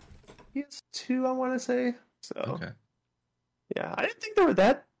 PS2, I want to say. So, Okay. Yeah, I didn't think they were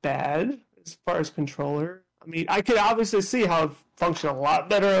that bad as far as controller. I mean, I could obviously see how it functioned a lot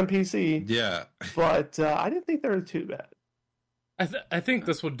better on PC. Yeah. But I didn't think they were too bad. I think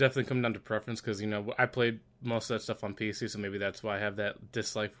this would definitely come down to preference because, I played most of that stuff on PC, so maybe that's why I have that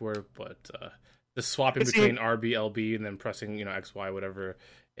dislike for it. But the swapping between RB, LB, and then pressing, X, Y, whatever,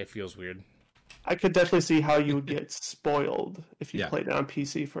 it feels weird. I could definitely see how you would get spoiled if you played it on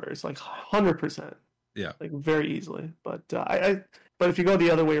PC first, like 100%. Yeah, like very easily. But but if you go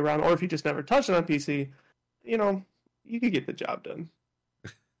the other way around, or if you just never touch it on PC, you could get the job done.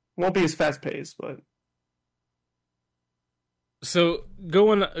 Won't be as fast paced, but. So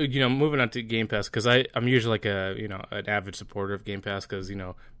moving on to Game Pass, because I'm usually like an avid supporter of Game Pass, because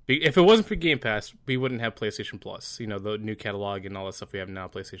if it wasn't for Game Pass, we wouldn't have PlayStation Plus, the new catalog and all that stuff we have now,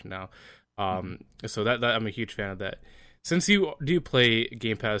 PlayStation Now. So that I'm a huge fan of that. Since you do play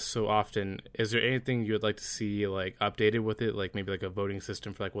Game Pass so often, is there anything you would like to see like updated with it, like maybe like a voting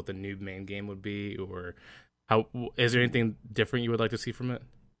system for like what the new main game would be, or is there anything different you would like to see from it?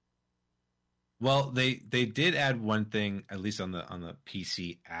 Well, they did add one thing, at least on the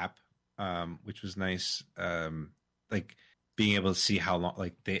PC app, which was nice. Like being able to see how long,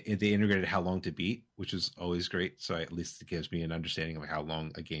 like they integrated how long to beat, which is always great. So at least it gives me an understanding of how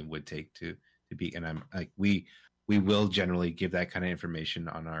long a game would take to beat. And I'm like, we will generally give that kind of information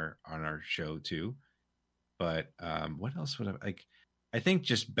on our show too. But what else would I like? I think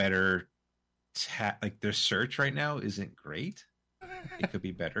just better. Like their search right now isn't great. It could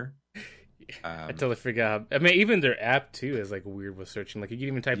be better. I totally forgot. I mean, even their app too is like weird with searching. Like you can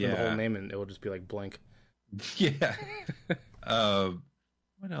even type in the whole name and it will just be like blank. Yeah.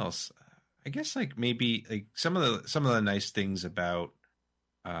 What else? I guess like maybe like some of the nice things about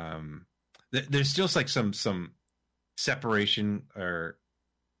there's still like some separation, or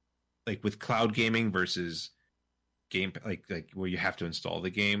like with cloud gaming versus game, like where you have to install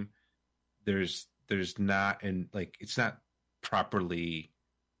the game. There's not, and like it's not properly.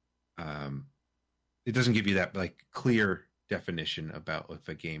 It doesn't give you that like clear definition about if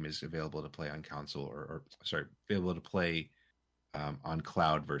a game is available to play on console or available to play on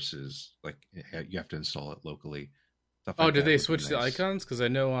cloud versus like you have to install it locally. Did they switch the icons? Because I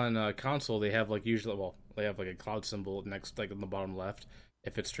know on console they have like they have like a cloud symbol next, like on the bottom left,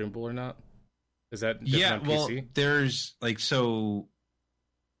 if it's streamable or not. Is that different on PC? There's like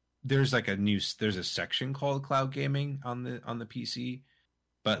there's like there's a section called cloud gaming on the PC.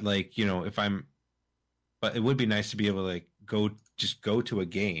 But like, but it would be nice to be able to like go to a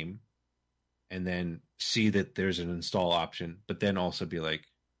game and then see that there's an install option, but then also be like,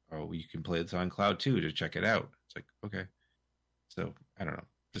 oh, you can play this on cloud too to check it out. It's like, okay. So I don't know,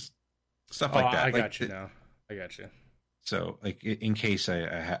 just stuff like that. I got you now. I got you. So like in case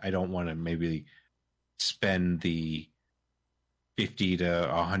I don't want to maybe spend the 50 to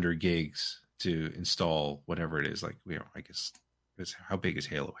 100 gigs to install whatever it is. Like, I guess. How big is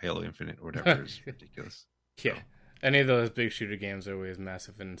Halo Infinite or whatever is ridiculous. Yeah, any of those big shooter games are always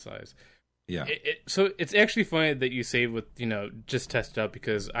massive in size. Yeah. So it's actually funny that you say with just test it out,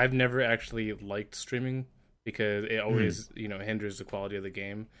 because I've never actually liked streaming because it always hinders the quality of the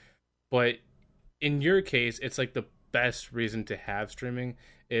game. But in your case, it's like the best reason to have streaming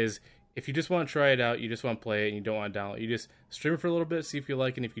is if you just want to try it out, you just want to play it, and you don't want to download it, you just stream it for a little bit, see if you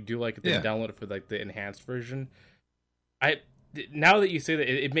like it, and if you do like it, then download it for like the enhanced version. Now that you say that,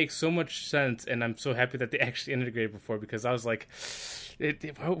 it makes so much sense, and I'm so happy that they actually integrated before, because I was like,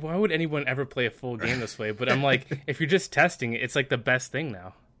 why would anyone ever play a full game this way? But I'm like, if you're just testing it, it's like the best thing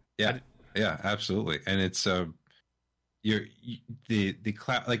now. Yeah, absolutely. And it's the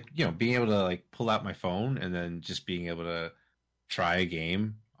cloud, like being able to like pull out my phone and then just being able to try a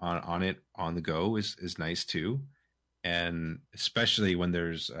game on it on the go is nice too, and especially when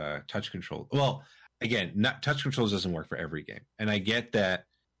there's touch control. Well. Again, touch controls doesn't work for every game, and I get that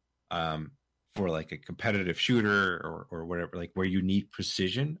for like a competitive shooter or whatever, like where you need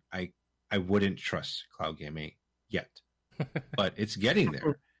precision. I wouldn't trust cloud gaming yet, but it's getting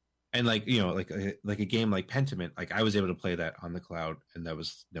there. And like like a game like Pentiment, like I was able to play that on the cloud, and that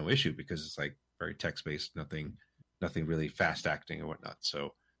was no issue because it's like very text based, nothing really fast acting or whatnot.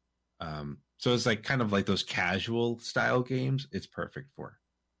 So so it's like kind of like those casual style games. It's perfect for,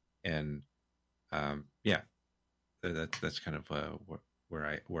 and yeah, that's kind of where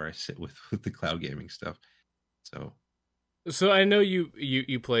I sit with the cloud gaming stuff. So I know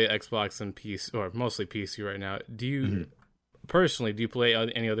you play Xbox and PC, or mostly PC right now. Do you personally play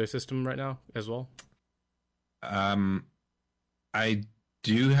any other system right now as well? I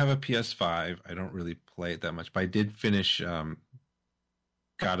do have a PS5. I don't really play it that much, but I did finish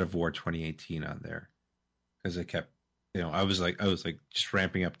God of War 2018 on there because I kept, I was like just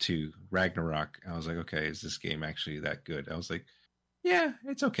ramping up to Ragnarok. I was like, okay, is this game actually that good? I was like, yeah,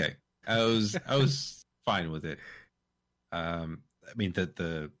 it's okay. I was fine with it. I mean,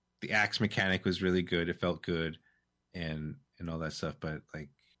 the axe mechanic was really good. It felt good, and all that stuff. But like,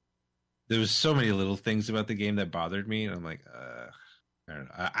 there was so many little things about the game that bothered me, and I'm like,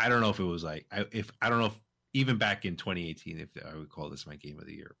 I don't know if it was like I don't know if even back in 2018 if I would call this my game of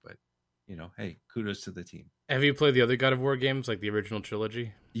the year. But hey, kudos to the team. Have you played the other God of War games, like the original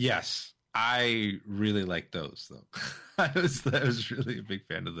trilogy? Yes, I really liked those though. I was really a big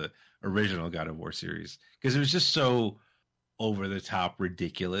fan of the original God of War series because it was just so over the top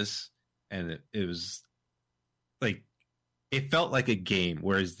ridiculous, and it was like it felt like a game,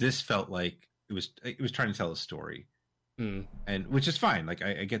 whereas this felt like it was trying to tell a story, and which is fine. Like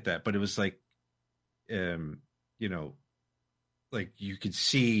I get that, but it was like, like you could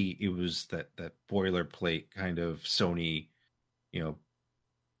see it was that boilerplate kind of Sony,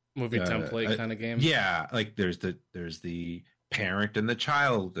 movie template kind of game. Yeah, like there's the parent and the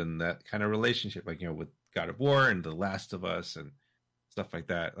child and that kind of relationship, like with God of War and The Last of Us and stuff like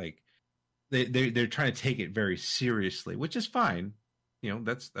that. Like they're trying to take it very seriously, which is fine.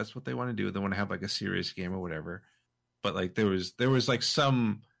 That's what they want to do. They want to have like a serious game or whatever. But like there was like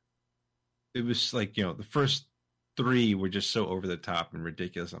it was like the first 3 were just so over the top and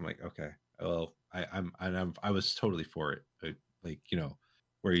ridiculous. I'm like, okay, well, I was totally for it. But like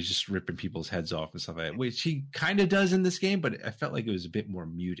where he's just ripping people's heads off and stuff like that, which he kind of does in this game, but I felt like it was a bit more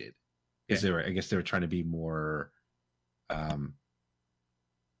muted because I guess they were trying to be more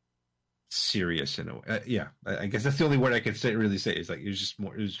serious in a way. Yeah, I guess that's the only word I could really say is like it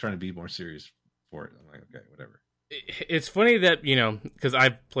was trying to be more serious for it. I'm like, okay, whatever. It's funny that because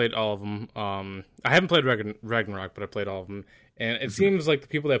I've played all of them. I haven't played Ragnarok, but I played all of them, and it seems like the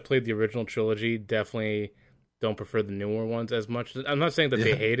people that played the original trilogy definitely don't prefer the newer ones as much. I'm not saying that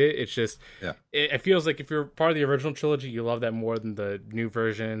they hate it. It's just it feels like if you're part of the original trilogy, you love that more than the new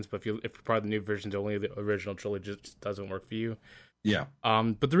versions. But if you're part of the new versions, only the original trilogy just doesn't work for you. Yeah.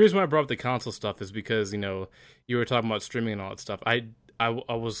 But the reason why I brought up the console stuff is because you were talking about streaming and all that stuff. I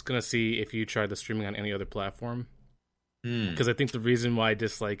was gonna see if you tried the streaming on any other platform. Because I think the reason why I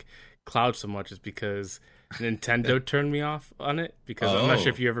dislike cloud so much is because Nintendo turned me off on it. Because I'm not sure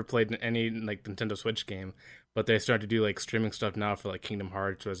if you ever played any like Nintendo Switch game, but they started to do like streaming stuff now for like Kingdom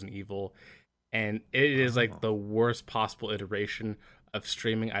Hearts, Resident Evil, and it is like the worst possible iteration of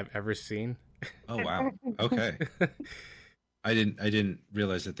streaming I've ever seen. Oh wow! Okay, I didn't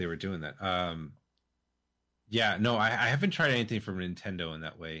realize that they were doing that. Yeah, no, I haven't tried anything from Nintendo in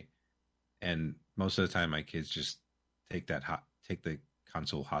that way, and most of the time my kids just take the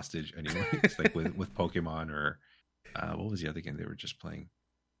console hostage anyway. It's like with Pokemon or what was the other game they were just playing?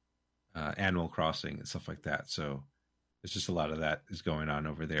 Animal Crossing and stuff like that. So there's just a lot of that is going on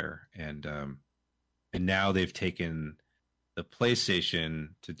over there, and now they've taken the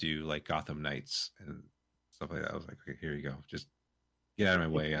PlayStation to do like Gotham Knights and stuff like that. I was like, okay, here you go, just get out of my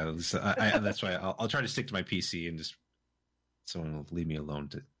way. That's why I'll try to stick to my PC and just someone will leave me alone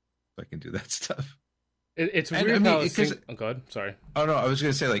so I can do that stuff. It's weird how oh god, sorry. Oh no, I was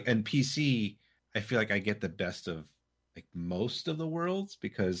gonna say like in PC, I feel like I get the best of like most of the worlds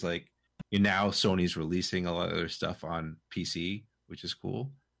because like now Sony's releasing a lot of their stuff on PC, which is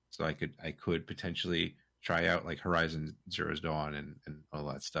cool. So I could potentially try out like Horizon Zero Dawn and all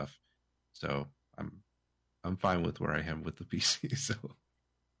that stuff. So I'm fine with where I am with the PC. So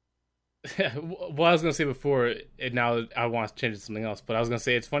well, I was gonna say before, and now I want to change it to something else. But I was gonna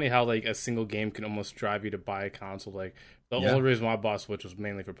say it's funny how like a single game can almost drive you to buy a console. Like the only reason why I bought Switch was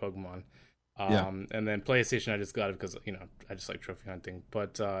mainly for Pokemon. And then PlayStation I just got it because I just like trophy hunting.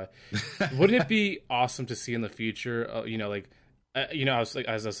 But wouldn't it be awesome to see in the future? As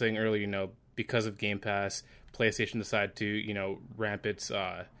I was saying earlier, because of Game Pass, PlayStation decided to ramp its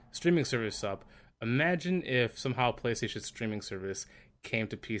streaming service up. Imagine if somehow PlayStation's streaming service came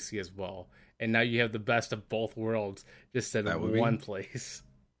to PC as well, and now you have the best of both worlds just in one place.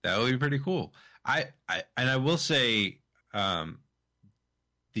 That would be pretty cool. I will say,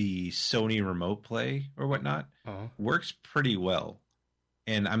 the Sony Remote Play or whatnot works pretty well,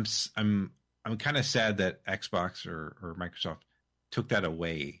 and I'm kind of sad that Xbox or Microsoft took that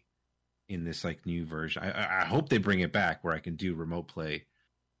away in this like new version. I hope they bring it back where I can do Remote Play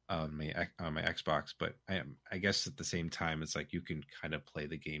on my Xbox, but I guess at the same time it's like you can kind of play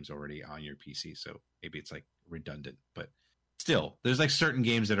the games already on your PC, so maybe it's like redundant, but still there's like certain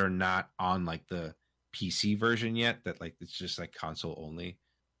games that are not on like the PC version yet that like it's just like console only,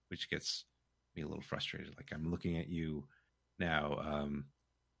 which gets me a little frustrated. Like I'm looking at you now,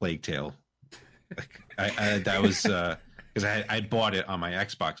 Plague Tale. Like I that was because I bought it on my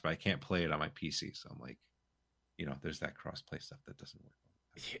Xbox, but I can't play it on my PC, so I'm like, there's that cross play stuff that doesn't work.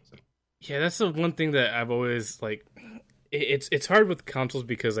 So. Yeah, that's the one thing that I've always like. It's hard with consoles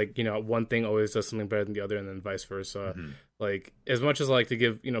because like one thing always does something better than the other, and then vice versa. Mm-hmm. Like as much as I like to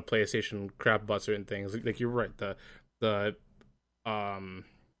give PlayStation crap about certain things, like you're right, the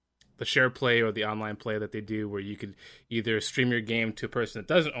share play or the online play that they do, where you could either stream your game to a person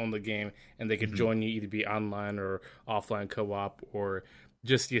that doesn't own the game, and they could join you, either be online or offline co-op, or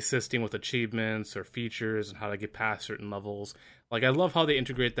just the assisting with achievements or features and how to get past certain levels. Like I love how they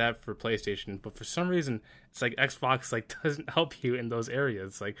integrate that for PlayStation, but for some reason it's like Xbox like doesn't help you in those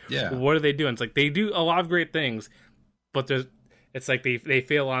areas. Like, what are they doing? It's like they do a lot of great things, but it's like they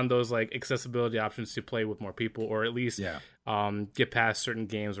fail on those like accessibility options to play with more people, or at least get past certain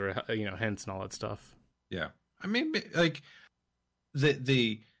games or hints and all that stuff. Yeah, I mean, like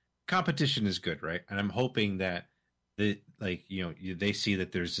the competition is good, right? And I'm hoping that they see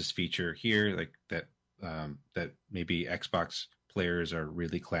that there's this feature here, like that maybe Xbox players are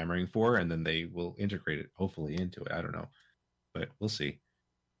really clamoring for, and then they will integrate it hopefully into it. I don't know, but we'll see.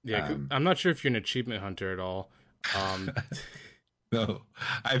 Yeah, I'm not sure if you're an achievement hunter at all. No,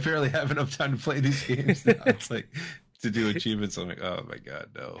 I barely have enough time to play these games now. It's like to do achievements. I'm like, oh my god,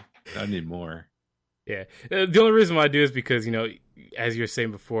 no, I need more. Yeah, the only reason why I do is because as you were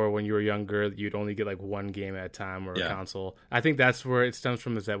saying before, when you were younger, you'd only get like one game at a time or a console. I think that's where it stems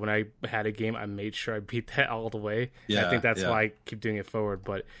from. Is that when I had a game, I made sure I beat that all the way. Yeah, I think that's why I keep doing it forward.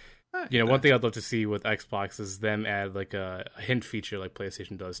 But one thing I'd love to see with Xbox is them add like a hint feature like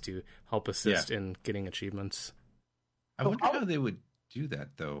PlayStation does to help assist in getting achievements. I wonder how they would do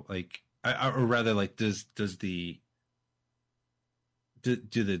that though. Like, or rather, like, do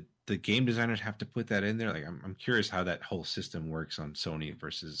the game designers have to put that in there? Like, I'm curious how that whole system works on Sony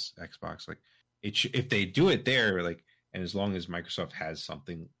versus Xbox. Like, if they do it there, like, and as long as Microsoft has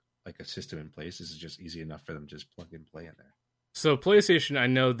something like a system in place, this is just easy enough for them to just plug and play in there. So PlayStation, I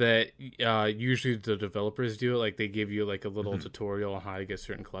know that usually the developers do it. Like, they give you like a little tutorial on how to get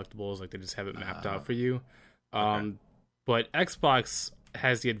certain collectibles. Like, they just have it mapped out for you. Okay. But Xbox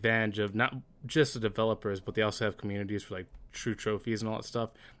has the advantage of not just the developers, but they also have communities for like true trophies and all that stuff,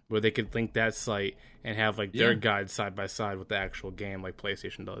 where they could link that site and have like their guide side by side with the actual game, like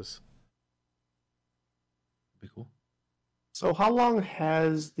PlayStation does. Be cool. So, how long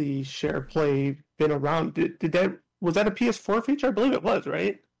has the share play been around? Was that a PS4 feature? I believe it was,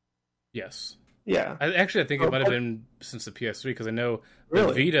 right? Yes. Yeah. I think it might have been since the PS3, because I know the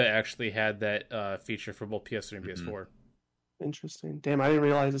Vita actually had that feature for both PS3 and PS4. Interesting. Damn, I didn't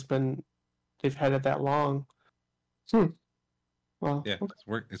realize they've had it that long. Well, yeah,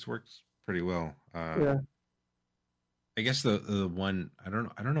 it's worked pretty well. Yeah. I guess the one I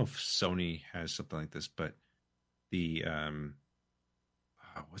don't know if Sony has something like this, but the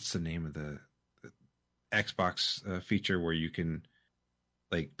what's the name of the Xbox feature where you can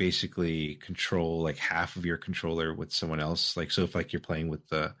like basically control like half of your controller with someone else? Like, so if like you're playing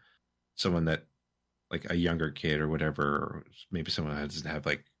with someone that like a younger kid or whatever, or maybe someone that doesn't have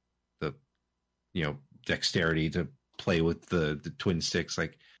like the dexterity to play with the twin sticks,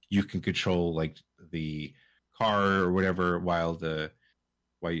 like you can control like the car or whatever while the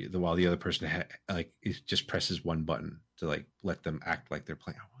other person it just presses one button to like let them act like they're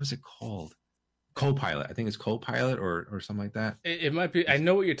playing. What is it called? Co-pilot. I think it's co-pilot or something like that. It might be. I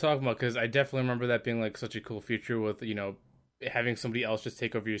know what you're talking about, because I definitely remember that being like such a cool feature with having somebody else just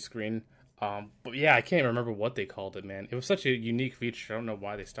take over your screen. But yeah, I can't remember what they called it, man. It was such a unique feature. I don't know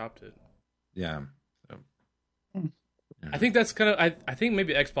why they stopped it. Yeah. I think that's kind of. I think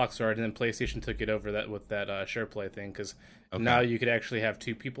maybe Xbox started, and then PlayStation took it over that with that share play thing, because now you could actually have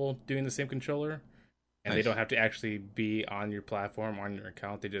two people doing the same controller, and they don't have to actually be on your platform, on your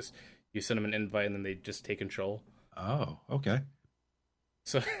account. You send them an invite, and then they just take control. Oh, okay.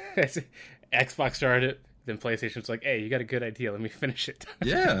 So Xbox started it, then PlayStation's like, "Hey, you got a good idea. Let me finish it."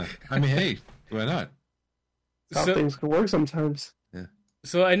 Yeah, I mean, hey, why not? How things can work sometimes. Yeah.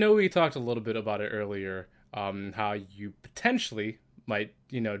 So I know we talked a little bit about it earlier, how you potentially might,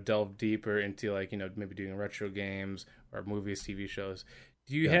 delve deeper into like, maybe doing retro games or movies, TV shows.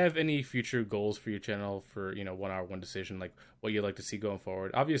 Do you Yeah. have any future goals for your channel for, 1 hour, one decision, like what you'd like to see going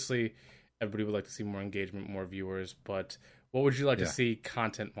forward? Obviously, everybody would like to see more engagement, more viewers, but what would you like to Yeah. see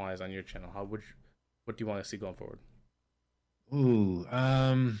content wise on your channel? What do you want to see going forward? Ooh,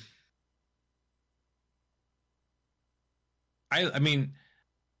 I mean,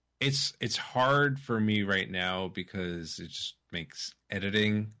 it's hard for me right now because it just makes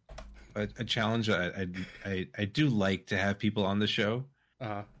editing a challenge. I do like to have people on the show,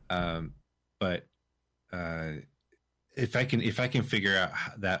 Uh-huh. but uh, if I can figure out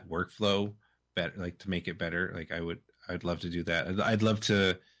that workflow better, like to make it better, like I'd love to do that. I'd love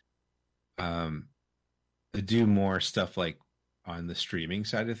to um do more stuff like on the streaming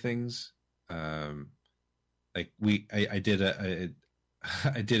side of things. Um, like I did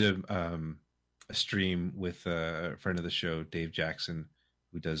I did a stream with a friend of the show, Dave Jackson,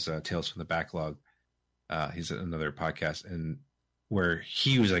 who does Tales from the Backlog. He's another podcast, and where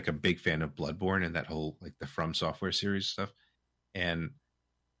he was like a big fan of Bloodborne and that whole like the From Software series stuff. And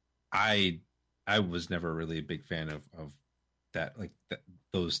I was never really a big fan of that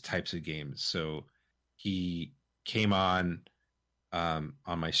those types of games. So he came on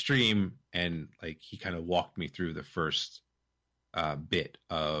my stream, and like he kind of walked me through the first bit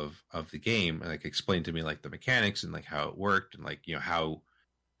of the game, and like explained to me like the mechanics and like how it worked, and like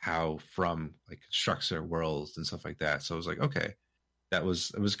how From like constructs their worlds and stuff like that. So I was like, okay, it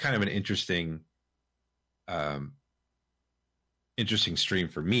was kind of an um interesting stream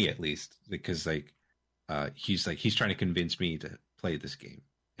for me, at least, because like he's trying to convince me to play this game,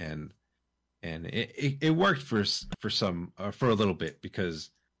 and it worked for some for a little bit, because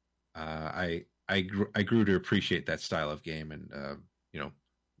I grew to appreciate that style of game, and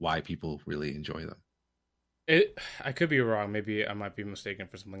why people really enjoy them. I could be wrong. Maybe I might be mistaken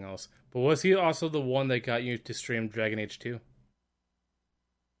for something else. But was he also the one that got you to stream Dragon Age 2?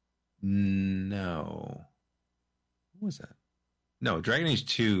 No, what was that? No, Dragon Age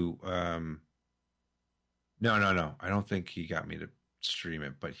 2. No. I don't think he got me to stream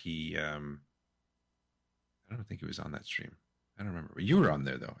it, but he I don't think he was on that stream. I don't remember. You were on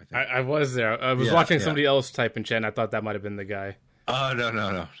there though, I think. I was there. I was watching somebody else type in chat, and I thought that might have been the guy. Oh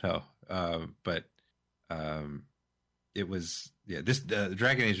no. But it was this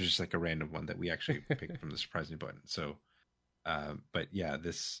Dragon Age was just like a random one that we actually picked from the surprising button. So, but yeah,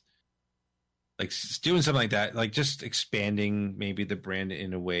 this like doing something like that, like just expanding maybe the brand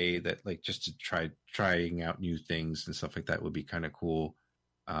in a way that like just to trying out new things and stuff like that would be kind of cool.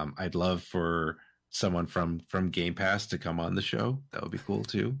 I'd love for someone from Game Pass to come on the show. That would be cool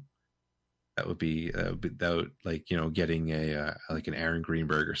too. That would like getting a like an Aaron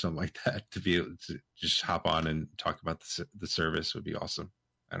Greenberg or something like that to be able to just hop on and talk about the service would be awesome.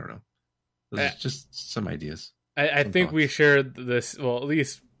 I don't know. Those just some ideas. I think thoughts. We shared this. Well, at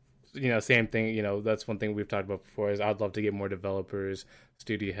least same thing. That's one thing we've talked about before. Is I'd love to get more developers,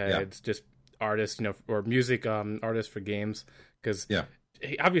 studio heads, just artists, or music artists for games, because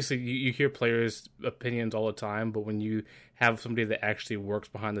obviously you hear players' opinions all the time, but when you have somebody that actually works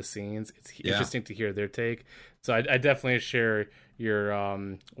behind the scenes, it's interesting to hear their take. So I definitely share your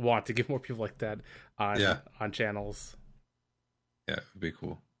want to get more people like that on channels. Yeah, it'd be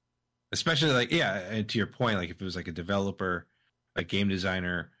cool. Especially like and to your point, like if it was like a developer, a game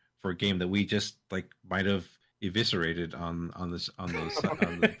designer for a game that we just like might have eviscerated on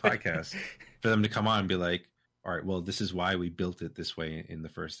the podcast, for them to come on and be like, all right, well, this is why we built it this way in the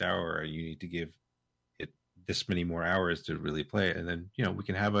first hour, and you need to give it this many more hours to really play it. And then, we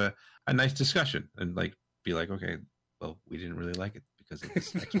can have a nice discussion and like be like, okay, well, we didn't really like it because of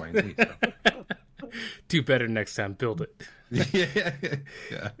this X, Y, and Z. So. Do better next time. Build it.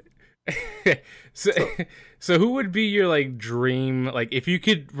 Yeah. So who would be your like dream, like if you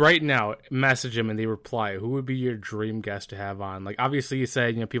could right now message them and they reply, who would be your dream guest to have on? Like obviously you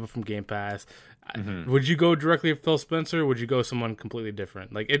said people from Game Pass. Mm-hmm. Would you go directly with Phil Spencer, or would you go someone completely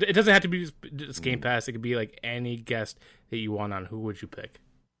different? Like it doesn't have to be just Game Pass, it could be like any guest that you want on. Who would you pick?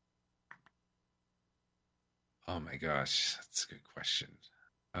 Oh my gosh, that's a good question.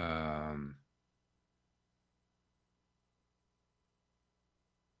 I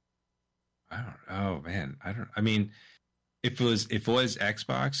don't know, man. I mean, if it was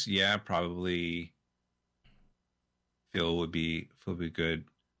Xbox, yeah, probably Phil would be good.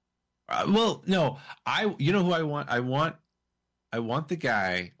 Well, no, who I want? I want the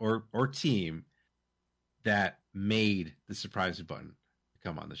guy or team that made the surprise button to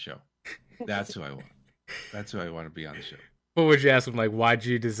come on the show. That's who I want. That's who I want to be on the show. What would you ask him? Like, why'd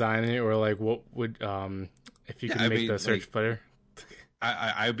you design it, or like, what would if you could make the search like, better?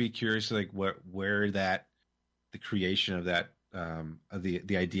 I'd be curious, like where that the creation of that of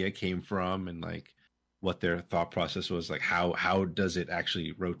the idea came from, and like what their thought process was, like how does it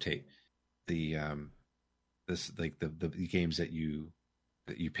actually rotate the this like the games that you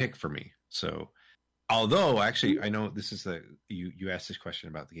pick for me. So although actually I know this is you asked this question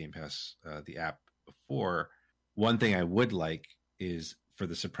about the Game Pass the app before. One thing I would like is for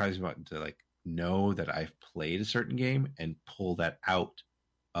the surprise button to like know that I've played a certain game and pull that out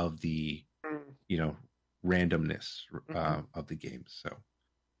of the randomness of the game. So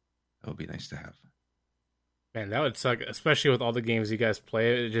that would be nice to have. Man, that would suck, especially with all the games you guys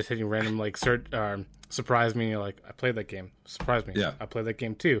play. Just hitting random like search, surprise me. And you're like, I played that game. Surprise me. Yeah, I played that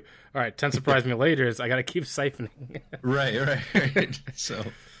game too. All right, 10 surprise me later. I got to keep siphoning. right. So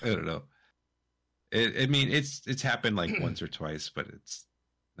I don't know. I mean, it's happened like once or twice, but it's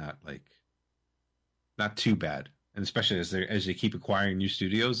not too bad. And especially as they keep acquiring new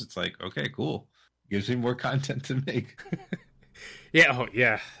studios, it's like, okay, cool, gives me more content to make.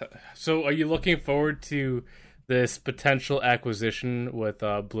 Yeah. So, are you looking forward to this potential acquisition with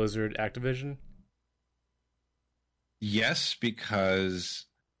Blizzard Activision? Yes, because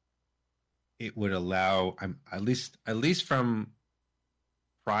it would allow at least from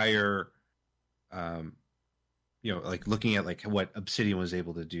prior. Like looking at like what Obsidian was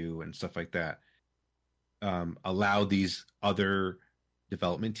able to do and stuff like that, allow these other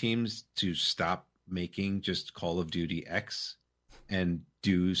development teams to stop making just Call of Duty X and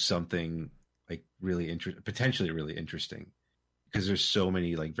do something like potentially really interesting, because there's so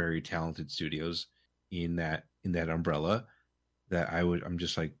many like very talented studios in that umbrella that I'm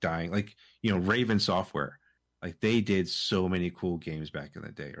just like dying. Like, Raven Software. Like they did so many cool games back in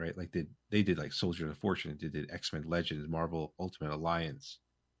the day, right? Like they did like Soldiers of Fortune, they did X-Men Legends, Marvel Ultimate Alliance,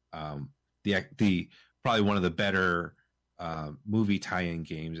 the probably one of the better movie tie-in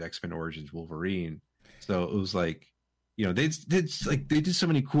games, X-Men Origins Wolverine. So it was like, they did so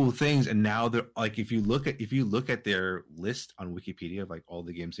many cool things, and now they're like, if you look at their list on Wikipedia of like all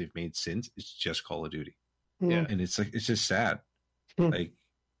the games they've made since, it's just Call of Duty. Yeah, and it's like, it's just sad, like,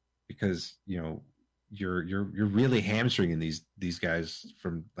 because you're really hamstringing these guys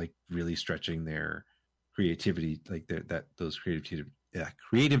from like really stretching their creativity, like those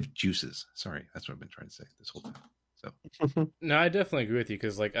creative juices. Sorry, that's what I've been trying to say this whole time. So no, I definitely agree with you,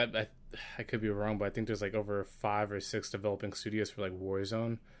 because like I could be wrong, but I think there's like over 5 or 6 developing studios for like Warzone,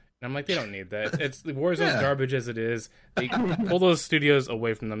 and I'm like, they don't need that. It's Warzone's garbage as it is. They pull those studios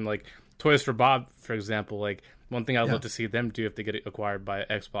away from them. Like Toys for Bob, for example. Like one thing I'd love to see them do if they get acquired by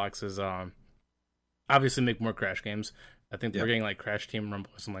Xbox is obviously make more Crash games. I think we're getting like Crash Team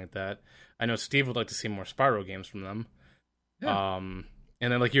Rumble or something like that. I know Steve would like to see more Spyro games from them. Yeah. And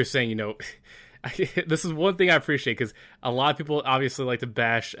then like you're saying, this is one thing I appreciate, because a lot of people obviously like to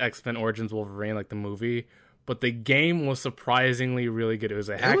bash X-Men Origins Wolverine, like the movie, but the game was surprisingly really good. It was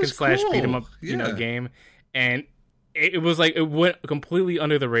a hack and slash beat 'em up, game, and it was like it went completely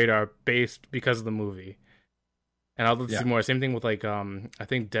under the radar because of the movie. And I'd love to see more. Same thing with like I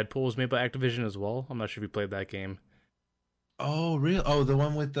think Deadpool was made by Activision as well. I'm not sure if you played that game. Oh, real? Oh, the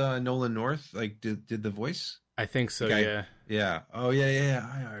one with Nolan North, like did the voice? I think so. Yeah. Yeah. Oh, yeah.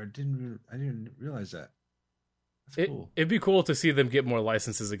 I didn't realize that. That's cool. It'd be cool to see them get more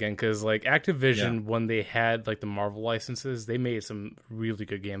licenses again, because like Activision, when they had like the Marvel licenses, they made some really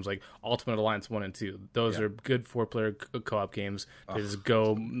good games, like Ultimate Alliance 1 and 2. Those are good 4-player co-op games to just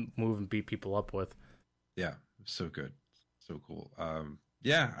go move and beat people up with. Yeah. So good, so cool. I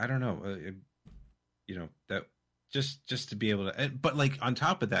don't know, that just to be able to, but like on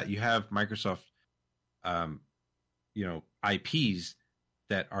top of that, you have Microsoft IPs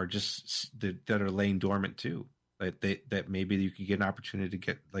that are just that are laying dormant too, that maybe you could get an opportunity to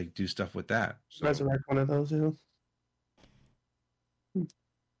get like do stuff with that. So. Resurrect one of those,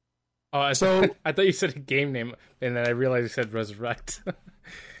 Oh, I thought you said a game name, and then I realized you said Resurrect.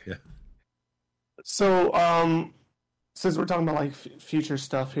 Yeah. So, since we're talking about like future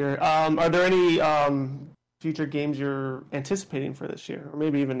stuff here, are there any future games you're anticipating for this year, or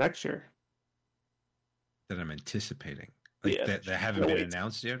maybe even next year? That I'm anticipating, like that haven't been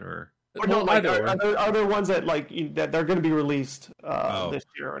announced yet, or no, like, are there ones that like that they're going to be released this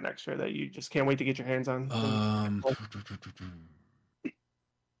year or next year that you just can't wait to get your hands on?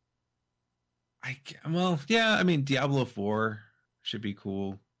 I mean, Diablo 4 should be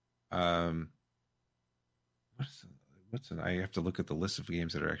cool. I have to look at the list of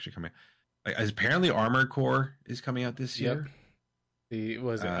games that are actually coming. Like, apparently, Armored Core is coming out this year. I don't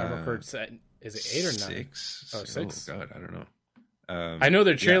know if Is it 8 or 9? 6. Oh, 6. Oh God, I don't know. I know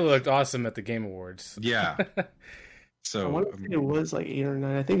their trailer looked awesome at the Game Awards. Yeah. So I wonder if it was like 8 or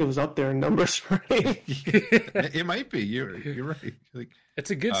 9. I think it was up there in numbers for me. It might be. You're right. Like,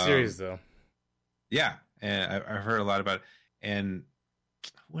 it's a good series, though. Yeah, and I've heard a lot about it. And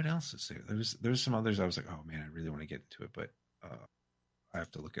what else is there? There's some others. I was like, oh man, I really want to get into it, but I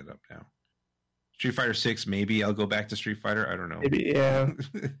have to look it up now. Street Fighter 6. Maybe I'll go back to Street Fighter. I don't know. Maybe, yeah.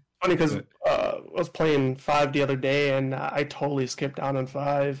 Funny because I was playing 5 the other day, and I totally skipped out on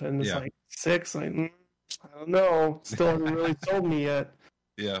 5, and it's like 6. Like, I don't know. Still haven't really sold me yet.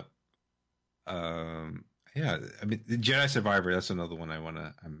 Yeah. Yeah. I mean, the Jedi Survivor. That's another one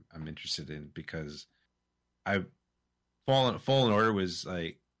I'm interested in because Fallen Order was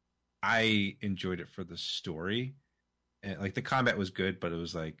like, I enjoyed it for the story, and like the combat was good, but it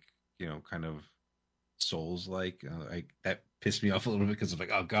was like, you know, kind of Souls like that pissed me off a little bit because I'm like,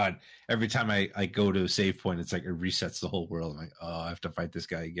 oh god, every time I go to a save point, it's like it resets the whole world. I'm like, oh, I have to fight this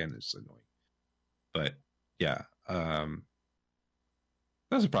guy again. It's annoying. But yeah,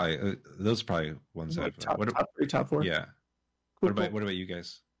 those are probably ones like I've top 3, top 4. Yeah. Cool, what about you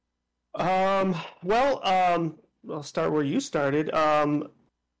guys? Well, I'll start where you started.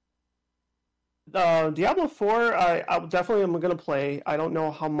 Diablo 4, I definitely am going to play. I don't know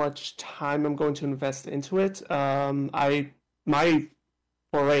how much time I'm going to invest into it. My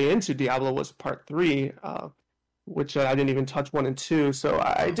foray into Diablo was part 3, which I didn't even touch 1 and 2. So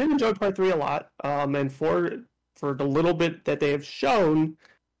I did enjoy part 3 a lot. And for the little bit that they have shown,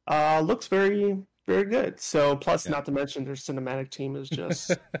 looks very, very good. So plus, not to mention their cinematic team is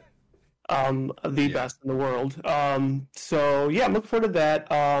just the best in the world. So yeah, I'm looking forward to that.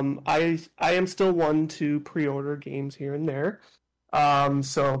 I am still one to pre-order games here and there.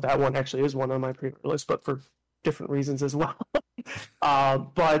 So that one actually is one on my pre-order list, but for different reasons as well.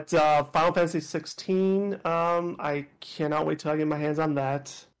 But Final Fantasy 16, I cannot wait till I get my hands on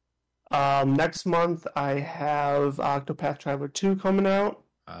that. Next month I have Octopath Traveler 2 coming out.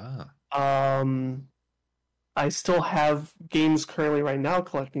 I still have games currently right now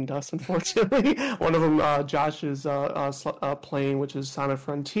collecting dust, unfortunately. One of them Josh is playing, which is Sonic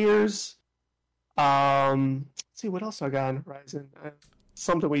Frontiers. Let's see, what else I got on Horizon?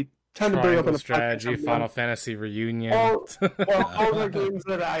 Something we tend to bring up in the strategy, Final Fantasy Reunion. Well, those are games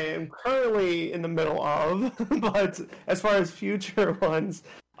that I am currently in the middle of. But as far as future ones,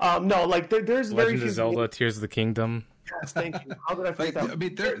 no, like there's very Legend few of Zelda, games. Tears of the Kingdom. Yes, thank you. How did I forget that? I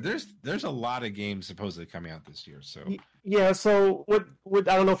mean, there's a lot of games supposedly coming out this year. So yeah, so what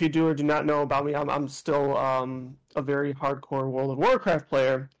I don't know if you do or do not know about me. I'm still a very hardcore World of Warcraft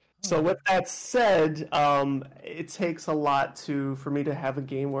player. So with that said, it takes a lot for me to have a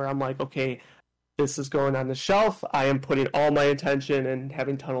game where I'm like, okay, this is going on the shelf. I am putting all my attention and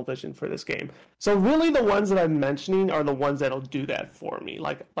having tunnel vision for this game. So really the ones that I'm mentioning are the ones that'll do that for me.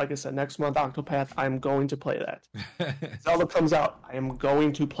 Like I said, next month, Octopath, I'm going to play that. Zelda comes out, I am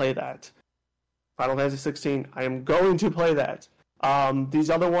going to play that. Final Fantasy 16, I am going to play that. These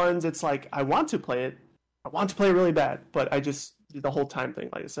other ones, it's like, I want to play it. I want to play it really bad, but I just, the whole time thing,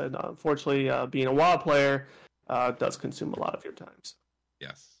 like I said, unfortunately, being a WoW player does consume a lot of your time. So.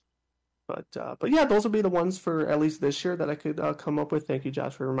 Yes. But yeah, those will be the ones for at least this year that I could come up with. Thank you,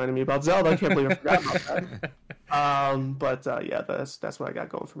 Josh, for reminding me about Zelda. I can't believe I forgot about that. Yeah, that's what I got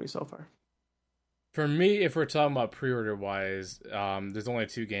going for me so far. For me, if we're talking about pre-order wise, there's only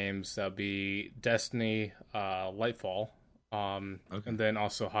 2 games. That'll be Destiny, Lightfall, and then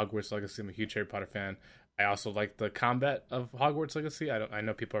also Hogwarts Legacy. I'm a huge Harry Potter fan. I also like the combat of Hogwarts Legacy. I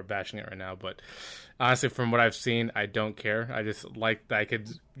know people are bashing it right now, but honestly, from what I've seen, I don't care. I just like that I could,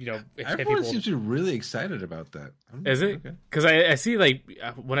 everyone seems to be really excited about that. Is it? Because I see, like,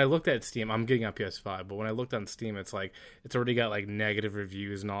 when I looked at Steam, I'm getting on PS5, but when I looked on Steam, it's like, it's already got, like, negative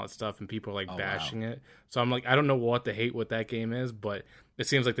reviews and all that stuff, and people are, like, bashing it. So I'm like, I don't know what the hate with that game is, but it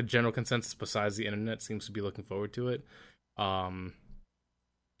seems like the general consensus besides the internet seems to be looking forward to it.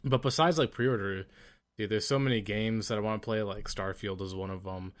 But besides, like, pre-order, dude, there's so many games that I want to play, like Starfield is one of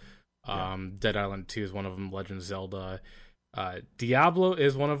them. Dead Island 2 is one of them. Legend of Zelda. Diablo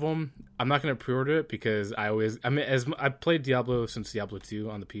is one of them. I'm not going to pre-order it because I played Diablo since Diablo 2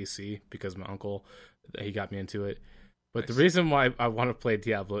 on the PC because my uncle, he got me into it. But the reason why I want to play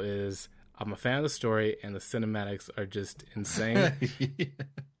Diablo is I'm a fan of the story and the cinematics are just insane.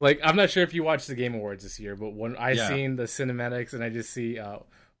 Like, I'm not sure if you watched the Game Awards this year, but when I seen the cinematics and I just see, what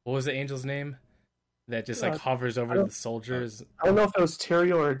was the angel's name? That just like hovers over the soldiers. I don't know if it was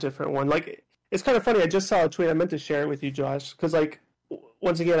Tyrael or a different one. Like, it's kind of funny. I just saw a tweet. I meant to share it with you, Josh, because like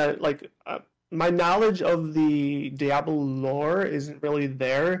once again, my knowledge of the Diablo lore isn't really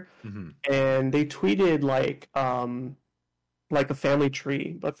there, and they tweeted like a family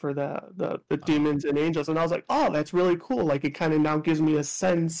tree, but for the demons and angels, and I was like, oh, that's really cool. Like it kind of now gives me a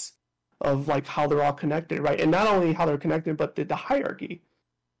sense of like how they're all connected, right? And not only how they're connected, but the hierarchy.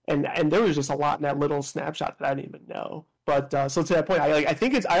 And there was just a lot in that little snapshot that I didn't even know. But so to that point, I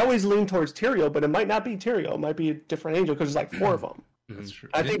think I always lean towards Tyrael, but it might not be Tyrael. It might be a different angel because there's like 4 of them. That's true.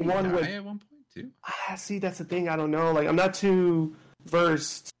 I think one would. At one point too. See, that's the thing. I don't know. Like I'm not too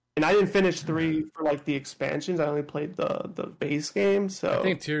versed, and I didn't finish 3 for like the expansions. I only played the base game. So I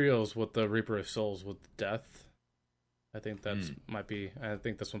think Tyrael's with the Reaper of Souls with death. I think that's might be. I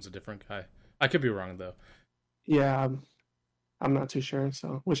think this one's a different guy. I could be wrong though. Yeah, I'm not too sure.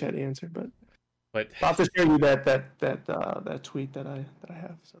 So wish I had the answer, but I'll have to share you that tweet that I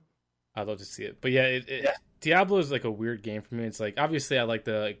have. So I'd love to see it. But yeah, Diablo is like a weird game for me. It's like obviously I like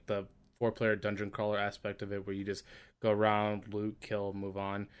the 4-player dungeon crawler aspect of it, where you just go around, loot, kill, move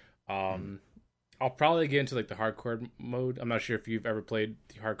on. I'll probably get into like the hardcore mode. I'm not sure if you've ever played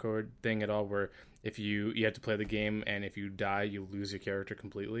the hardcore thing at all, where if you have to play the game, and if you die, you lose your character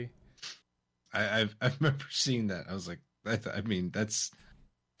completely. I remember seeing that. I was like, I mean, that's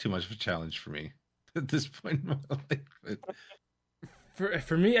too much of a challenge for me at this point in my life. But...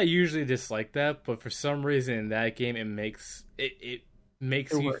 For me, I usually dislike that, but for some reason in that game, it makes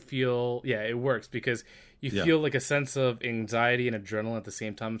you feel, it works because you feel like a sense of anxiety and adrenaline at the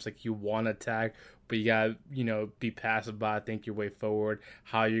same time. It's like you want to attack, but you gotta, be passive about it, think your way forward,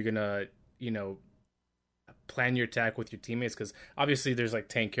 how you're gonna, plan your attack with your teammates, because obviously there's like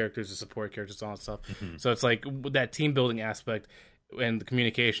tank characters and support characters and all that stuff. So it's like that team building aspect and the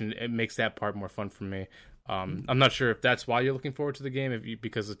communication, it makes that part more fun for me. I'm not sure if that's why you're looking forward to the game,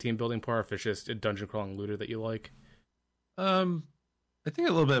 because of the team building part, if it's just a dungeon crawling looter that you like. I think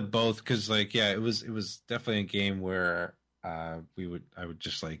a little bit of both, because it was definitely a game where I would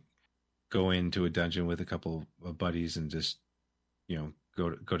just like go into a dungeon with a couple of buddies and just go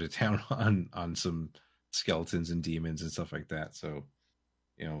to town on some skeletons and demons and stuff like that. So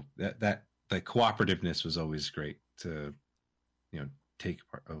that the cooperativeness was always great to take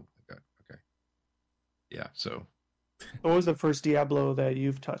part. Oh my god, okay, yeah. So what was the first Diablo that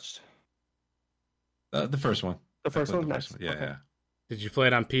you've touched? The first one. The first one. Nice. Yeah, okay. Yeah. Did you play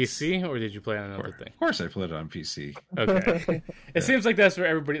it on PC or did you play it on another thing? Of course, I played it on PC. Okay. It seems like that's for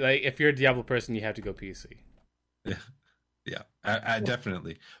everybody. Like, if you're a Diablo person, you have to go PC. Yeah. Yeah, I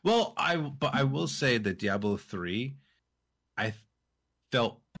definitely. Well, I will say that Diablo 3, I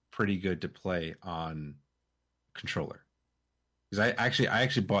felt pretty good to play on controller, because I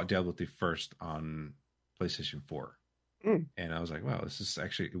actually bought Diablo 3 first on PlayStation 4, and I was like, wow, this is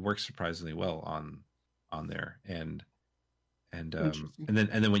actually, it works surprisingly well on there, and then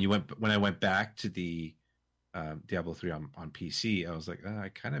when I went back to the Diablo 3 on PC, I was like, I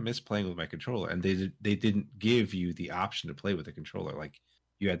kind of miss playing with my controller, and they didn't give you the option to play with the controller. Like,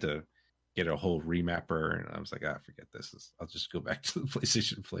 you had to get a whole remapper, and I was like, forget this. I'll just go back to the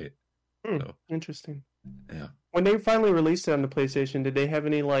PlayStation and play it. So, interesting. Yeah. When they finally released it on the PlayStation, did they have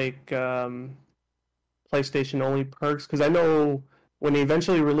any like PlayStation only perks? Because I know when they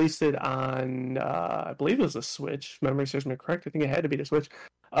eventually released it on, I believe it was a Switch. If memory serves me correct, I think it had to be the Switch.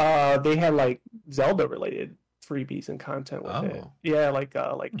 They had like Zelda related freebies and content with it. Yeah, like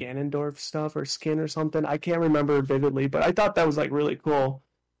Ganondorf stuff or skin or something. I can't remember vividly, but I thought that was like really cool.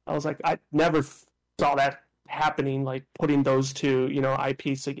 I was like, I never saw that happening, like putting those two,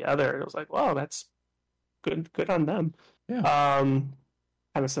 IPs together. It was like, wow, that's good on them. Yeah.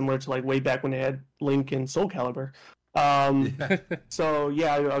 Kind of similar to like way back when they had Link and Soul Calibur. So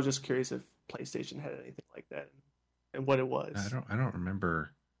yeah, I was just curious if PlayStation had anything like that and what it was. I don't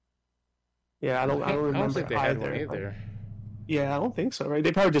remember. Yeah, I don't remember. I don't think they had one either. Yeah, I don't think so. Right?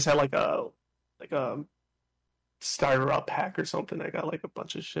 They probably just had like a starter up pack or something. They got like a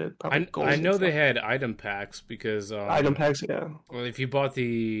bunch of shit. I know they had item packs because item packs. Yeah. Well, if you bought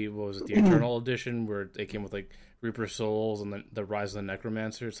the Eternal Edition, where they came with like Reaper Souls and then the Rise of the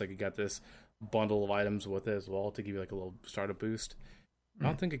Necromancer, it's like you got this bundle of items with it as well to give you like a little startup boost. I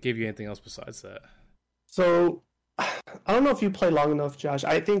don't think it gave you anything else besides that. So I don't know if you play long enough, Josh.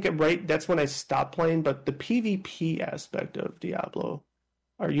 I think that's when I stopped playing. But the PvP aspect of Diablo,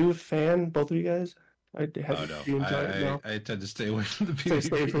 are you a fan? Both of you guys? No. I tend to stay away from the PvP.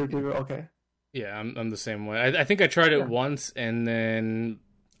 Stay from the PvP. Okay. Yeah, I'm the same way. I think I tried it once and then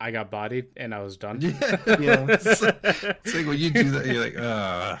I got bodied and I was done. Yeah. It's like when you do that, you're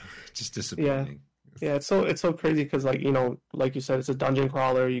like, just disappointing. Yeah, it's so crazy because like you said, it's a dungeon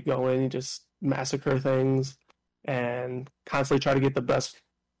crawler. You go in, you just massacre things, and constantly try to get the best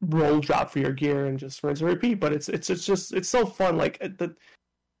roll drop for your gear and just rinse and repeat. But it's so fun. Like the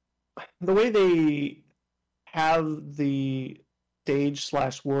way they have the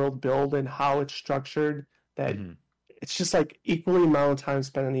stage/world build and how it's structured, that it's just like equally amount of time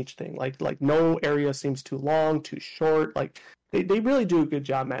spent on each thing. Like no area seems too long, too short. Like they really do a good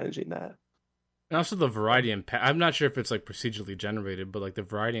job managing that. And also the variety and I'm not sure if it's like procedurally generated, but like the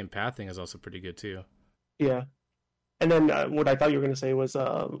variety and pathing is also pretty good too. Yeah. And then what I thought you were going to say was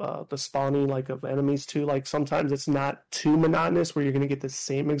the spawning like of enemies too. Like sometimes it's not too monotonous where you're going to get the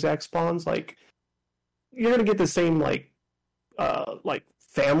same exact spawns. Like you're going to get the same like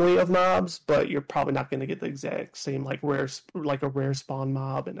family of mobs, but you're probably not going to get the exact same like a rare spawn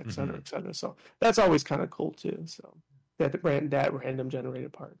mob and et cetera, et cetera. So that's always kind of cool too. So that random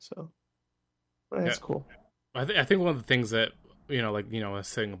generated part. So that's cool. I think one of the things that a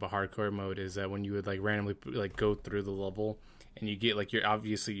thing about hardcore mode is that when you would like randomly like go through the level and you get like your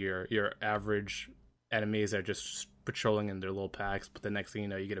average enemies that are just patrolling in their little packs, but the next thing you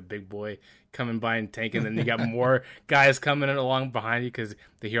know, you get a big boy coming by and tanking, and then you got more guys coming along behind you because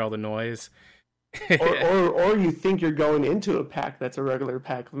they hear all the noise. or you think you're going into a pack that's a regular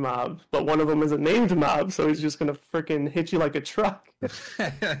pack of mobs, but one of them is a named mob, so he's just gonna freaking hit you like a truck.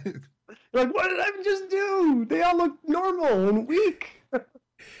 Like, what did I just do? They all look normal and weak.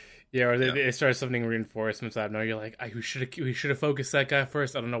 Yeah, or they start summoning reinforcements out of nowhere. You're like, we should have focused that guy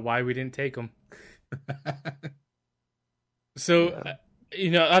first. I don't know why we didn't take him. So,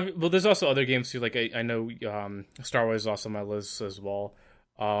 well, there's also other games too. Like I know Star Wars is also on my list as well.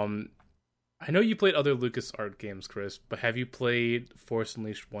 I know you played other LucasArts games, Chris, but have you played Force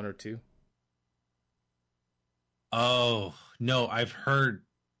Unleashed 1 or 2? Oh, no, I've heard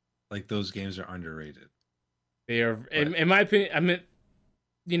like those games are underrated. They are, in my opinion. I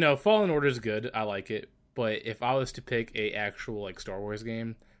mean, Fallen Order is good. I like it, but if I was to pick a actual like Star Wars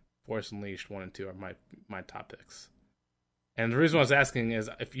game, Force Unleashed 1 and 2 are my top picks. And the reason I was asking is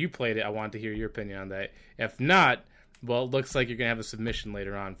if you played it, I wanted to hear your opinion on that. If not, well, it looks like you're gonna have a submission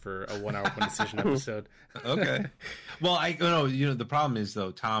later on for a 1 hour one decision episode. Okay. Well, the problem is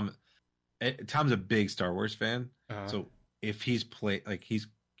though, Tom's a big Star Wars fan, so if he's played, like he's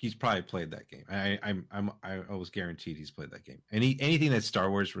probably played that game. I was guaranteed he's played that game. Anything that's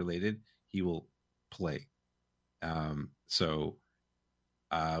Star Wars related, he will play. I'll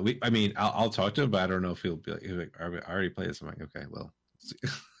talk to him, but I don't know if he'll be like, I already played this. I'm like, okay, well.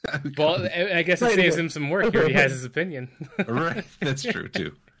 Well, I guess it saves him some work here. He has his opinion. Right. That's true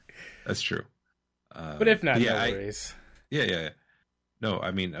too. That's true. But if not, no worries. Yeah. No,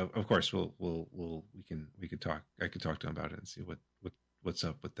 I mean, of course, we can talk. I could talk to him about it and see what's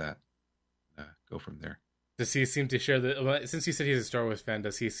up with that. Go from there. Does he seem to share since you said he's a Star Wars fan,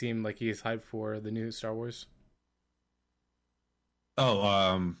 does he seem like he's hyped for the new Star Wars?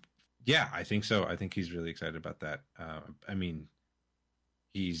 Oh, yeah, I think so. I think he's really excited about that. I mean,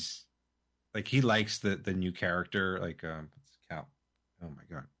 he likes the new character, like Cal. Oh my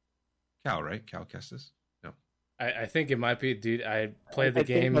God, Cal, right? Cal Kestis. No, I think it might be. Dude, I played the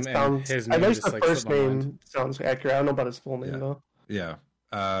game and his name just like first name sounds accurate. I don't know about his full name though. Yeah.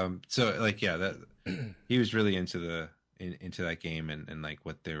 So like, yeah, that he was really into into that game and like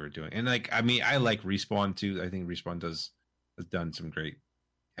what they were doing, and like, I mean, I like Respawn too. I think Respawn has done some great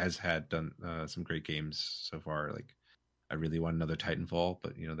games so far. Like, I really want another Titanfall,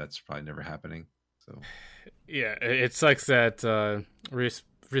 but that's probably never happening. So yeah, it sucks that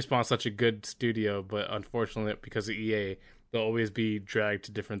Respawn's such a good studio, but unfortunately, because of EA, they'll always be dragged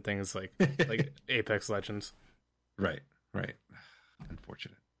to different things like Apex Legends. Right.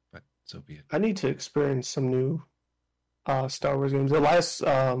 Unfortunate, but so be it. I need to experience some new Star Wars games. The last,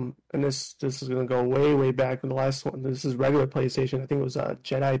 and this is going to go way back. In the last one, this is regular PlayStation. I think it was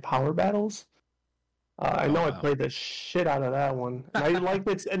Jedi Power Battles. I know I played the shit out of that one. And I liked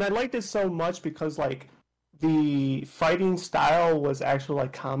it, and I liked it so much because like the fighting style was actually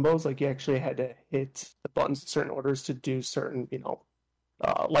like combos. Like you actually had to hit the buttons in certain orders to do certain,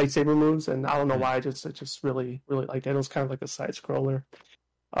 lightsaber moves. And I don't know why, I just really liked it. It was kind of like a side scroller.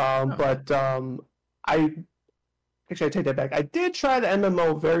 But I take that back. I did try the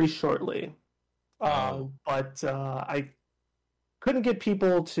MMO very shortly, but I couldn't get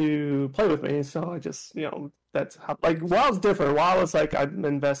people to play with me. So I just, that's how, like, WoW's different. WoW is like, I'm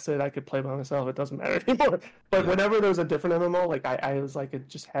invested, I could play by myself. It doesn't matter anymore. But whenever there was a different MMO, like, I was like, it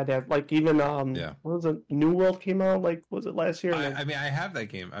just had to have, like, even, what was it? New World came out, like, was it last year? I mean, I have that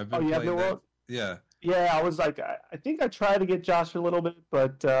game. I've been you have New World? Yeah. Yeah, I was like, I think I tried to get Josh a little bit,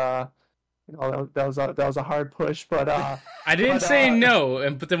 but, that was a hard push, but I didn't say no,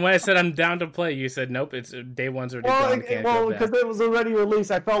 but then when I said I'm down to play, you said nope. It's day one's already gone. Can't go back. Because it was already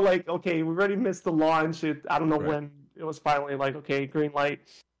released, I felt like okay, we already missed the launch. I don't know when it was finally like okay, green light.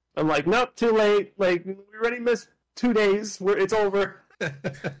 I'm like, nope, too late. Like we already missed 2 days. It's over.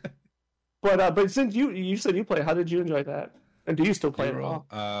 But since you said you played, how did you enjoy that? And do you still play it at all?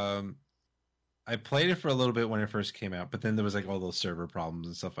 I played it for a little bit when it first came out, but then there was like all those server problems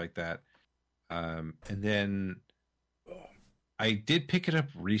and stuff like that. And then I did pick it up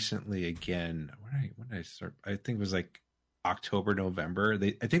recently again. When did I start? I think it was like October, November.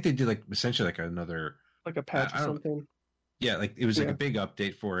 I think they did like essentially like another like a patch or something. Yeah, like it was like a big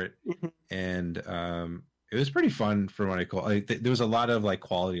update for it, and it was pretty fun for what I call. Like, there was a lot of like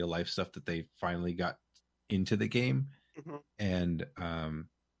quality of life stuff that they finally got into the game, and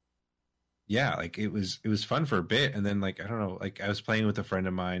yeah, like it was fun for a bit, and then like I don't know, like I was playing with a friend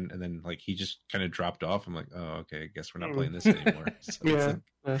of mine, and then like he just kind of dropped off. I'm like, oh, okay, I guess we're not playing this anymore.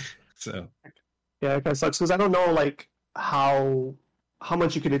 So yeah, it kind of sucks because I don't know like how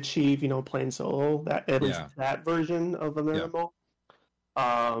much you could achieve, playing solo. That at least that version of an MMO.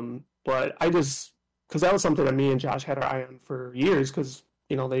 But I just because that was something that me and Josh had our eye on for years because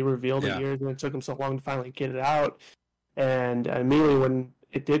they revealed it years and it took them so long to finally get it out, and immediately when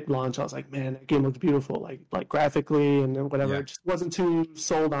it did launch, I was like, man, that game looks beautiful, like graphically and whatever. It just wasn't too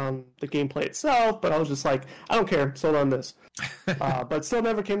sold on the gameplay itself, but I was just like, I don't care, sold on this. But still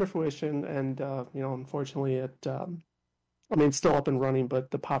never came to fruition, and unfortunately, it's still up and running,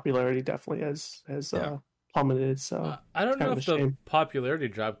 but the popularity definitely has plummeted. So I don't know if the popularity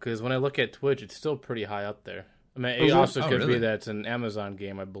dropped because when I look at Twitch, it's still pretty high up there. I mean, it also could be that it's an Amazon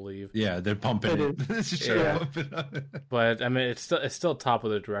game, I believe. Yeah, they're pumping it. Pumping but I mean, it's still top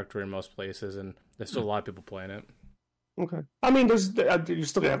of the directory in most places, and there's still a lot of people playing it. Okay, I mean, you're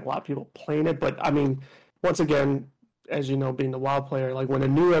still gonna have a lot of people playing it, but I mean, once again, as you know, being the WoW player, like when a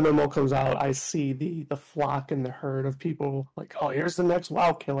new MMO comes out, I see the flock and the herd of people like, oh, here's the next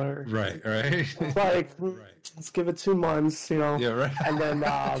WoW killer. Right. It's like, let's give it 2 months, Yeah, right. And then,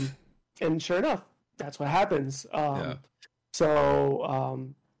 and sure enough, that's what happens. But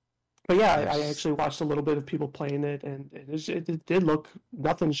yeah, I actually watched a little bit of people playing it, and it did look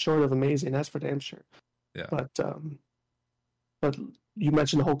nothing short of amazing. That's for damn sure. Yeah. But you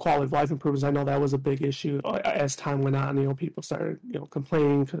mentioned the whole quality of life improvements. I know that was a big issue as time went on. People started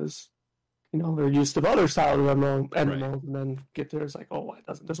complaining because they're used to other style of MMOs, and then get there, it's like, oh, why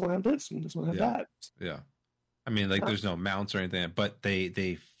doesn't this one have this and this one have that? Yeah. I mean, like, there's no mounts or anything, but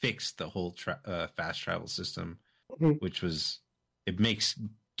they fixed the whole fast travel system, which it makes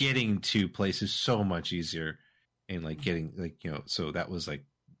getting to places so much easier, and like getting so that was like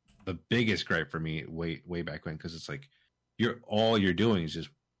the biggest gripe for me way back when, because it's like all you're doing is just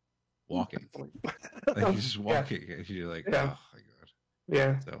walking, like you're just walking, and you're like, oh my god,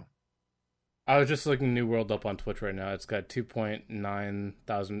 yeah. So I was just looking New World up on Twitch right now. It's got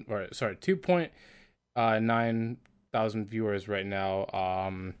 2,900 viewers right now.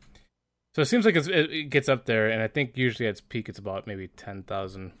 So it seems like it gets up there, and I think usually at its peak it's about maybe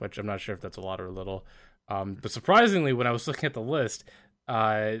 10,000, which I'm not sure if that's a lot or a little. But surprisingly, when I was looking at the list,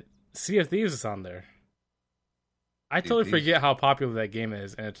 Sea of Thieves is on there. I totally forget how popular that game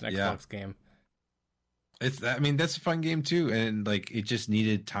is, and it's an Xbox game. That's a fun game too, and like it just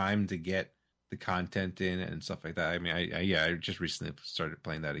needed time to get the content in and stuff like that. I mean, I just recently started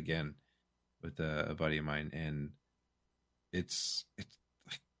playing that again with a buddy of mine, and it's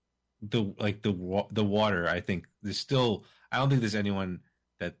like the water. I think I don't think there's anyone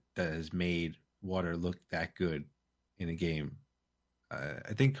that has made water look that good in a game.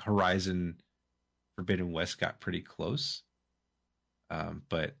 I think Horizon Forbidden West got pretty close,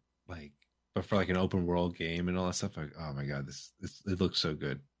 but for like an open world game and all that stuff, like, oh my god, it looks so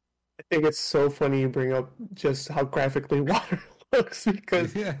good. I think it's so funny you bring up just how graphically water looks,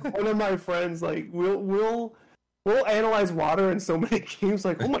 because one of my friends, like, we'll analyze water in so many games,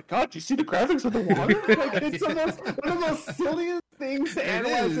 like, oh my god, do you see the graphics of the water? Like, it's one of the most silliest things to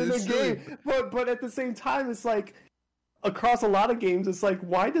analyze in a game. But at the same time, it's like, across a lot of games, it's like,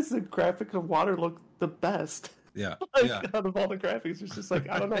 why does the graphic of water look the best? Yeah. Out of all the graphics, it's just like,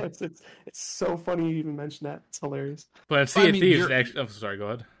 I don't know. It's so funny you even mention that. It's hilarious. But Sea of Thieves, actually, I'm sorry, go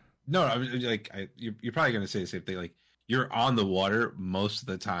ahead. No, I was like, you're probably going to say the same thing. Like, you're on the water most of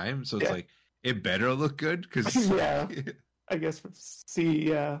the time, so it's like, it better look good, because I guess for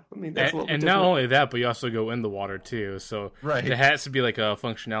sea, I mean, that's a little bit and not only that, but you also go in the water too. So it has to be like a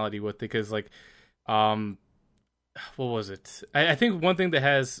functionality with it, because like, what was it? I think one thing that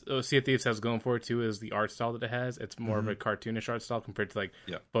has Sea of Thieves has going for it too is the art style that it has. It's more of a cartoonish art style compared to like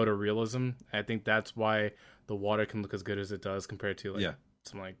photorealism. I think that's why the water can look as good as it does compared to like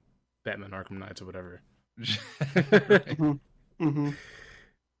some like Batman Arkham Knights or whatever.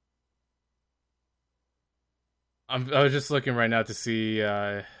 I was just looking right now to see.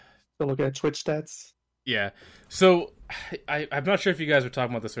 So looking at Twitch stats. Yeah, so I'm not sure if you guys were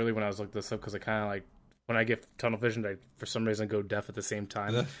talking about this earlier when I was looking this up because I kind of like when I get tunnel vision, I for some reason go deaf at the same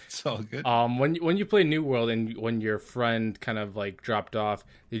time. That's all good. When you play New World and when your friend kind of like dropped off,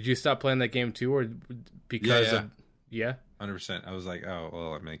 did you stop playing that game too, or because of 100%? I was like, oh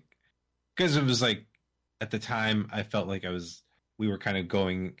well, because it was like at the time I felt like we were kind of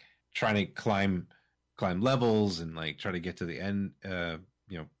trying to climb levels and like try to get to the end,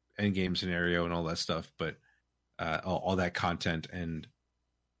 end game scenario and all that stuff, but all that content and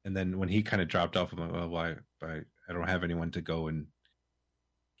then when he kind of dropped off, I'm like, well, why? I don't have anyone to go and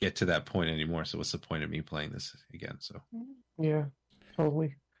get to that point anymore. So what's the point of me playing this again? So yeah,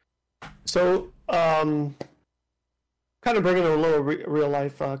 totally. So kind of bringing a little real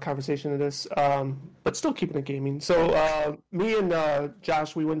life conversation to this, but still keeping it gaming. So me and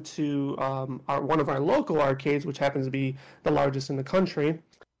Josh, we went to one of our local arcades, which happens to be the largest in the country.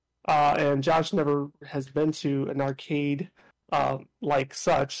 And Josh never has been to an arcade like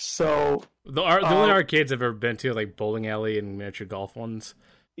such. So the only arcades I've ever been to are like bowling alley and miniature golf ones.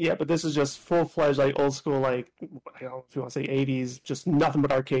 Yeah, but this is just full-fledged, like, old school, like, I don't know if you want to say 80s, just nothing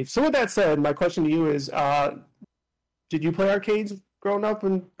but arcades. So with that said, my question to you is, did you play arcades growing up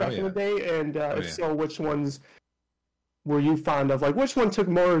and back in the day? And if so, which ones were you fond of? Like, which one took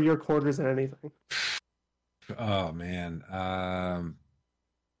more of your quarters than anything? Oh, man.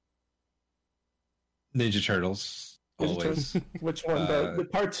 Ninja Turtles, always. Which one? The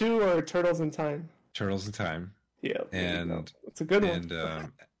part 2 or Turtles in Time? Turtles in Time. Yeah. And it's a good one.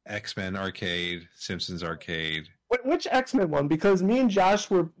 And X-Men Arcade, Simpsons Arcade. Which X-Men one? Because me and Josh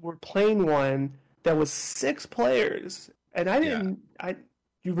were playing one that was 6 players, and I didn't.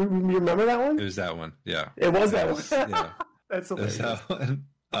 You remember that one? It was that one. Yeah. It was that one. Yeah. That's hilarious. That one.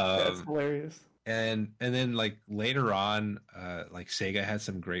 That's hilarious. And then like later on, like Sega had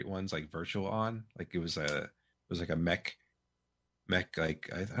some great ones, like Virtual On. Like it was like a mech. Like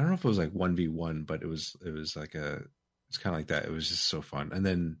I don't know if it was like 1v1, but it was like it's kind of like that. It was just so fun. And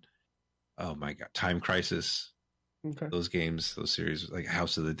then, oh my god, Time Crisis. Okay. Those games, those series, like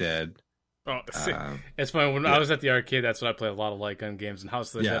House of the Dead. Oh, it's funny. When I was at the arcade, that's what I played a lot of light gun games. And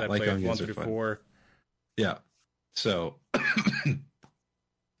House of the Dead, I played 1 through 4. Yeah. So,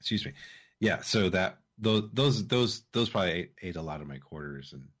 excuse me. Yeah. So that those probably ate a lot of my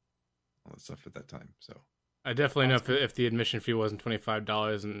quarters and all that stuff at that time. So I definitely know if the admission fee wasn't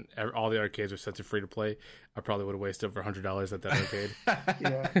 $25 and all the arcades were set to free to play, I probably would have wasted over $100 at that arcade.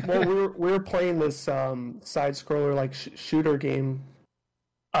 Yeah. Well, we were playing this side scroller like shooter game.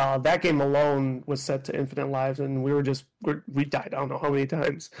 That game alone was set to infinite lives, and we died I don't know how many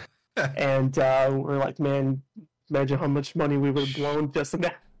times. And we're like, man, imagine how much money we would have blown just in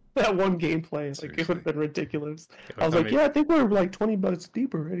that one gameplay. Like, seriously. It would have been ridiculous. I was like, I think we're like $20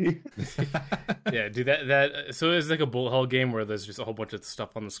 deep already. Yeah, dude, that so it's like a bullet hell game where there's just a whole bunch of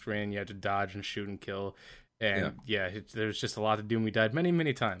stuff on the screen. You have to dodge and shoot and kill. And there's just a lot to do, and we died many,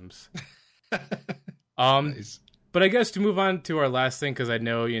 many times. Nice. But I guess to move on to our last thing, because I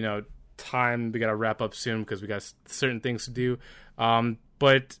know, time, we got to wrap up soon because we got certain things to do.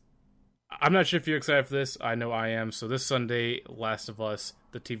 But I'm not sure if you're excited for this. I know I am. So this Sunday, Last of Us,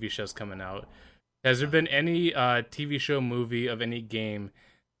 the TV show's coming out. Has there been any TV show, movie of any game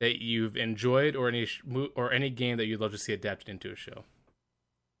that you've enjoyed, or any game that you'd love to see adapted into a show?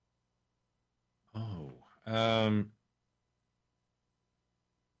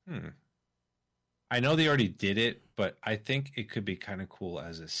 I know they already did it, but I think it could be kind of cool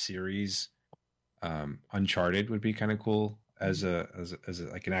as a series. Uncharted would be kind of cool as a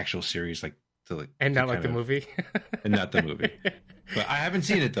like an actual series, like and not like the movie, and not the movie. But I haven't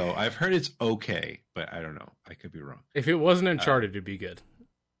seen it though. I've heard it's okay, but I don't know. I could be wrong. If it wasn't Uncharted, it'd be good.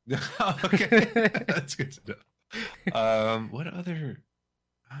 Okay, that's good to know. What other?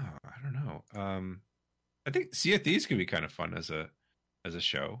 Oh, I don't know. I think Sea of Thieves could be kind of fun as a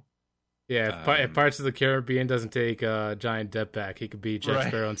show. Yeah, if Pirates of the Caribbean doesn't take Johnny Depp back, he could be Jack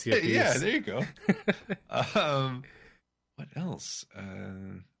Sparrow on Sea of Thieves. Yeah, there you go. What else?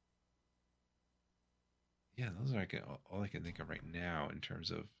 Yeah, those are all I can think of right now in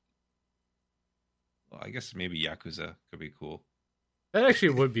terms of. Well, I guess maybe Yakuza could be cool. That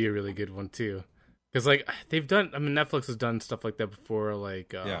actually would be a really good one too, because like they've done. I mean, Netflix has done stuff like that before.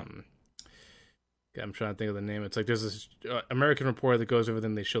 Like, I'm trying to think of the name. It's like there's this American Reporter that goes over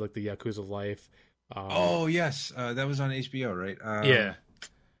them. They show like the Yakuza life. Oh yes, that was on HBO, right? Yeah.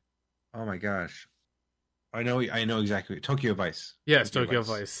 Oh my gosh, I know exactly. Tokyo Vice. Yes, Tokyo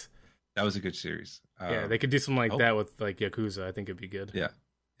Vice. That was a good series. Yeah, they could do something like that with like Yakuza. I think it'd be good.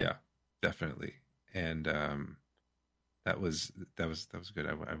 Yeah, definitely. And that was good.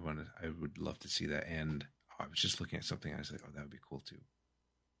 I would love to see that. And I was just looking at something. I was like, oh, that would be cool too.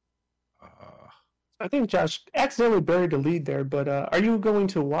 I think Josh accidentally buried the lead there, but are you going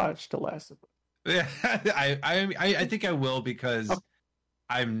to watch The Last of Us? Yeah, I think I will because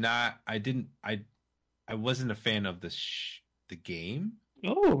I'm not. I wasn't a fan of the game.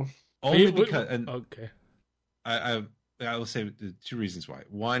 Oh, only because okay. I will say the two reasons why.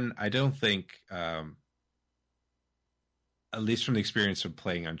 One, I don't think, at least from the experience of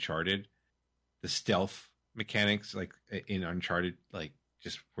playing Uncharted, the stealth mechanics like in Uncharted like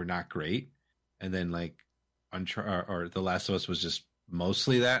just were not great. And then like or The Last of Us was just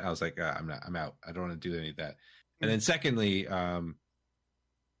mostly that. I was like, I'm out. I don't want to do any of that. And then secondly,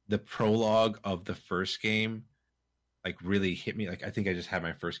 the prologue of the first game like really hit me. Like I think I just had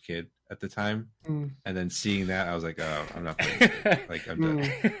my first kid at the time, and then seeing that, I was like, "Oh, I'm not playing it. Like I'm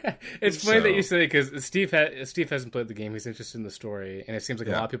done." It's funny that you say it because Steve hasn't played the game. He's interested in the story, and it seems like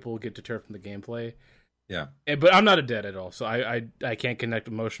a lot of people get deterred from the gameplay. Yeah, but I'm not a dad at all, so I can't connect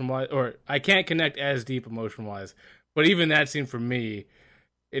emotion wise, or I can't connect as deep emotion wise. But even that scene for me,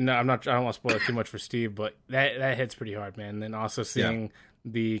 and I don't want to spoil it too much for Steve, but that hits pretty hard, man. And then also seeing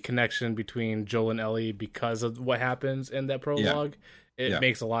the connection between Joel and Ellie because of what happens in that prologue, it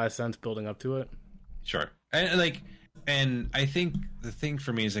makes a lot of sense building up to it. Sure, and I think the thing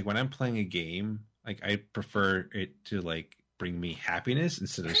for me is like when I'm playing a game, like I prefer it to like bring me happiness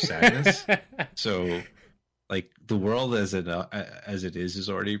instead of sadness. So, like the world as it is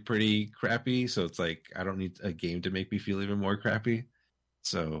already pretty crappy. So it's like I don't need a game to make me feel even more crappy.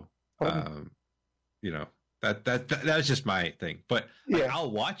 So, you know. That's just my thing, but like, I'll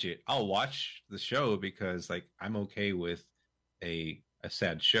watch it. I'll watch the show because like I'm okay with a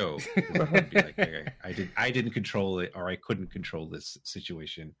sad show. I'd be like, okay, I didn't control it, or I couldn't control this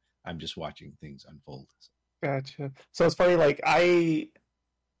situation. I'm just watching things unfold. Gotcha. So it's funny. Like I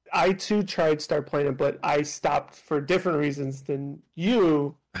too tried to start playing it, but I stopped for different reasons than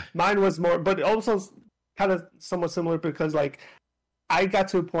you. Mine was more, but also kind of somewhat similar because like I got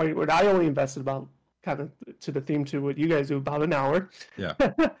to a point where I only invested about kind of to the theme to what you guys do about an hour. Yeah.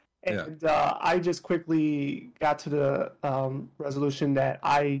 And I just quickly got to the resolution that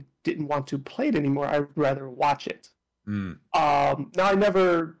I didn't want to play it anymore. I'd rather watch it. Now I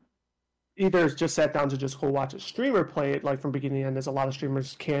never either just sat down to just go watch a streamer play it like from beginning to end, as a lot of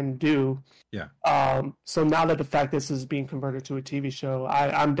streamers can do. Yeah. So now that the fact this is being converted to a TV show,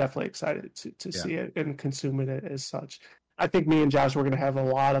 I'm definitely excited to see it and consume it as such. I think me and Josh, we're going to have a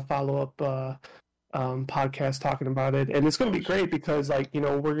lot of follow-up podcast talking about it, and it's going to be great because like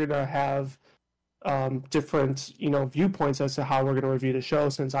we're going to have different viewpoints as to how we're going to review the show,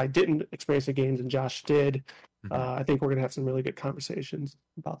 since I didn't experience the games and Josh did. I think we're going to have some really good conversations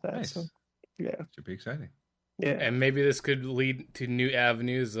about that. Nice. So yeah, should be exciting. Yeah, and maybe this could lead to new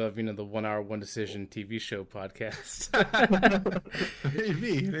avenues of the 1 hour 1 decision TV show podcast.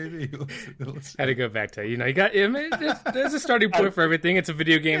 maybe. Let's had to go back to you got there's a starting point for everything. It's a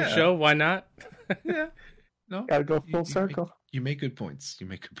video game show. Why not? Yeah, no, gotta go full circle. You make good points.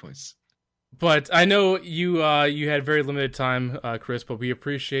 But I know you had very limited time, Chris. But we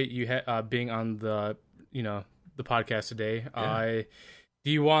appreciate you being on the the podcast today. Yeah. Do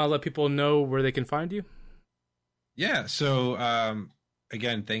you want to let people know where they can find you? Yeah. So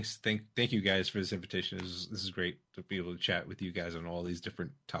again, thank you guys for this invitation. This is great to be able to chat with you guys on all these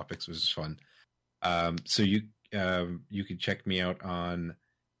different topics. It was fun. So you can check me out on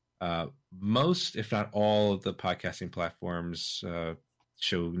most, if not all, of the podcasting platforms.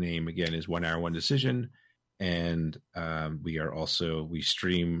 Show name again is 1 hour 1 decision, and we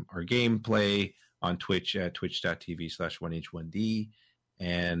stream our gameplay on Twitch at twitch.tv/1h1d,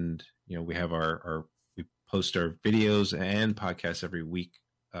 and we have we post our videos and podcasts every week,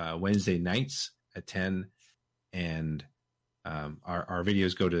 Wednesday nights at 10, and our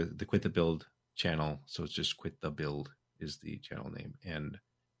videos go to the Quit the Build channel, so it's just Quit the Build is the channel name. And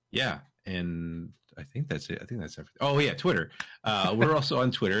and I think that's it. I think that's everything. Oh yeah, Twitter. We're also on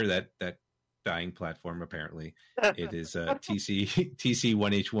Twitter, that dying platform apparently. It is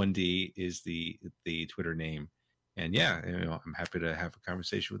TC1H1D is the Twitter name. And I'm happy to have a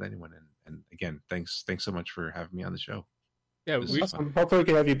conversation with anyone. And again, thanks so much for having me on the show. Yeah, awesome. Hopefully we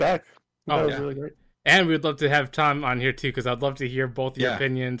can have you back. That was really great. And we'd love to have Tom on here too, because I'd love to hear both your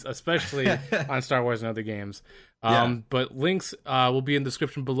opinions, especially on Star Wars and other games. But links will be in the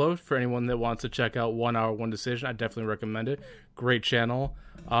description below for anyone that wants to check out 1 Hour, One Decision. I definitely recommend it. Great channel.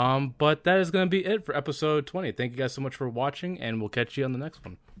 But that is going to be it for episode 20. Thank you guys so much for watching, and we'll catch you on the next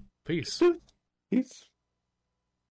one. Peace. Peace.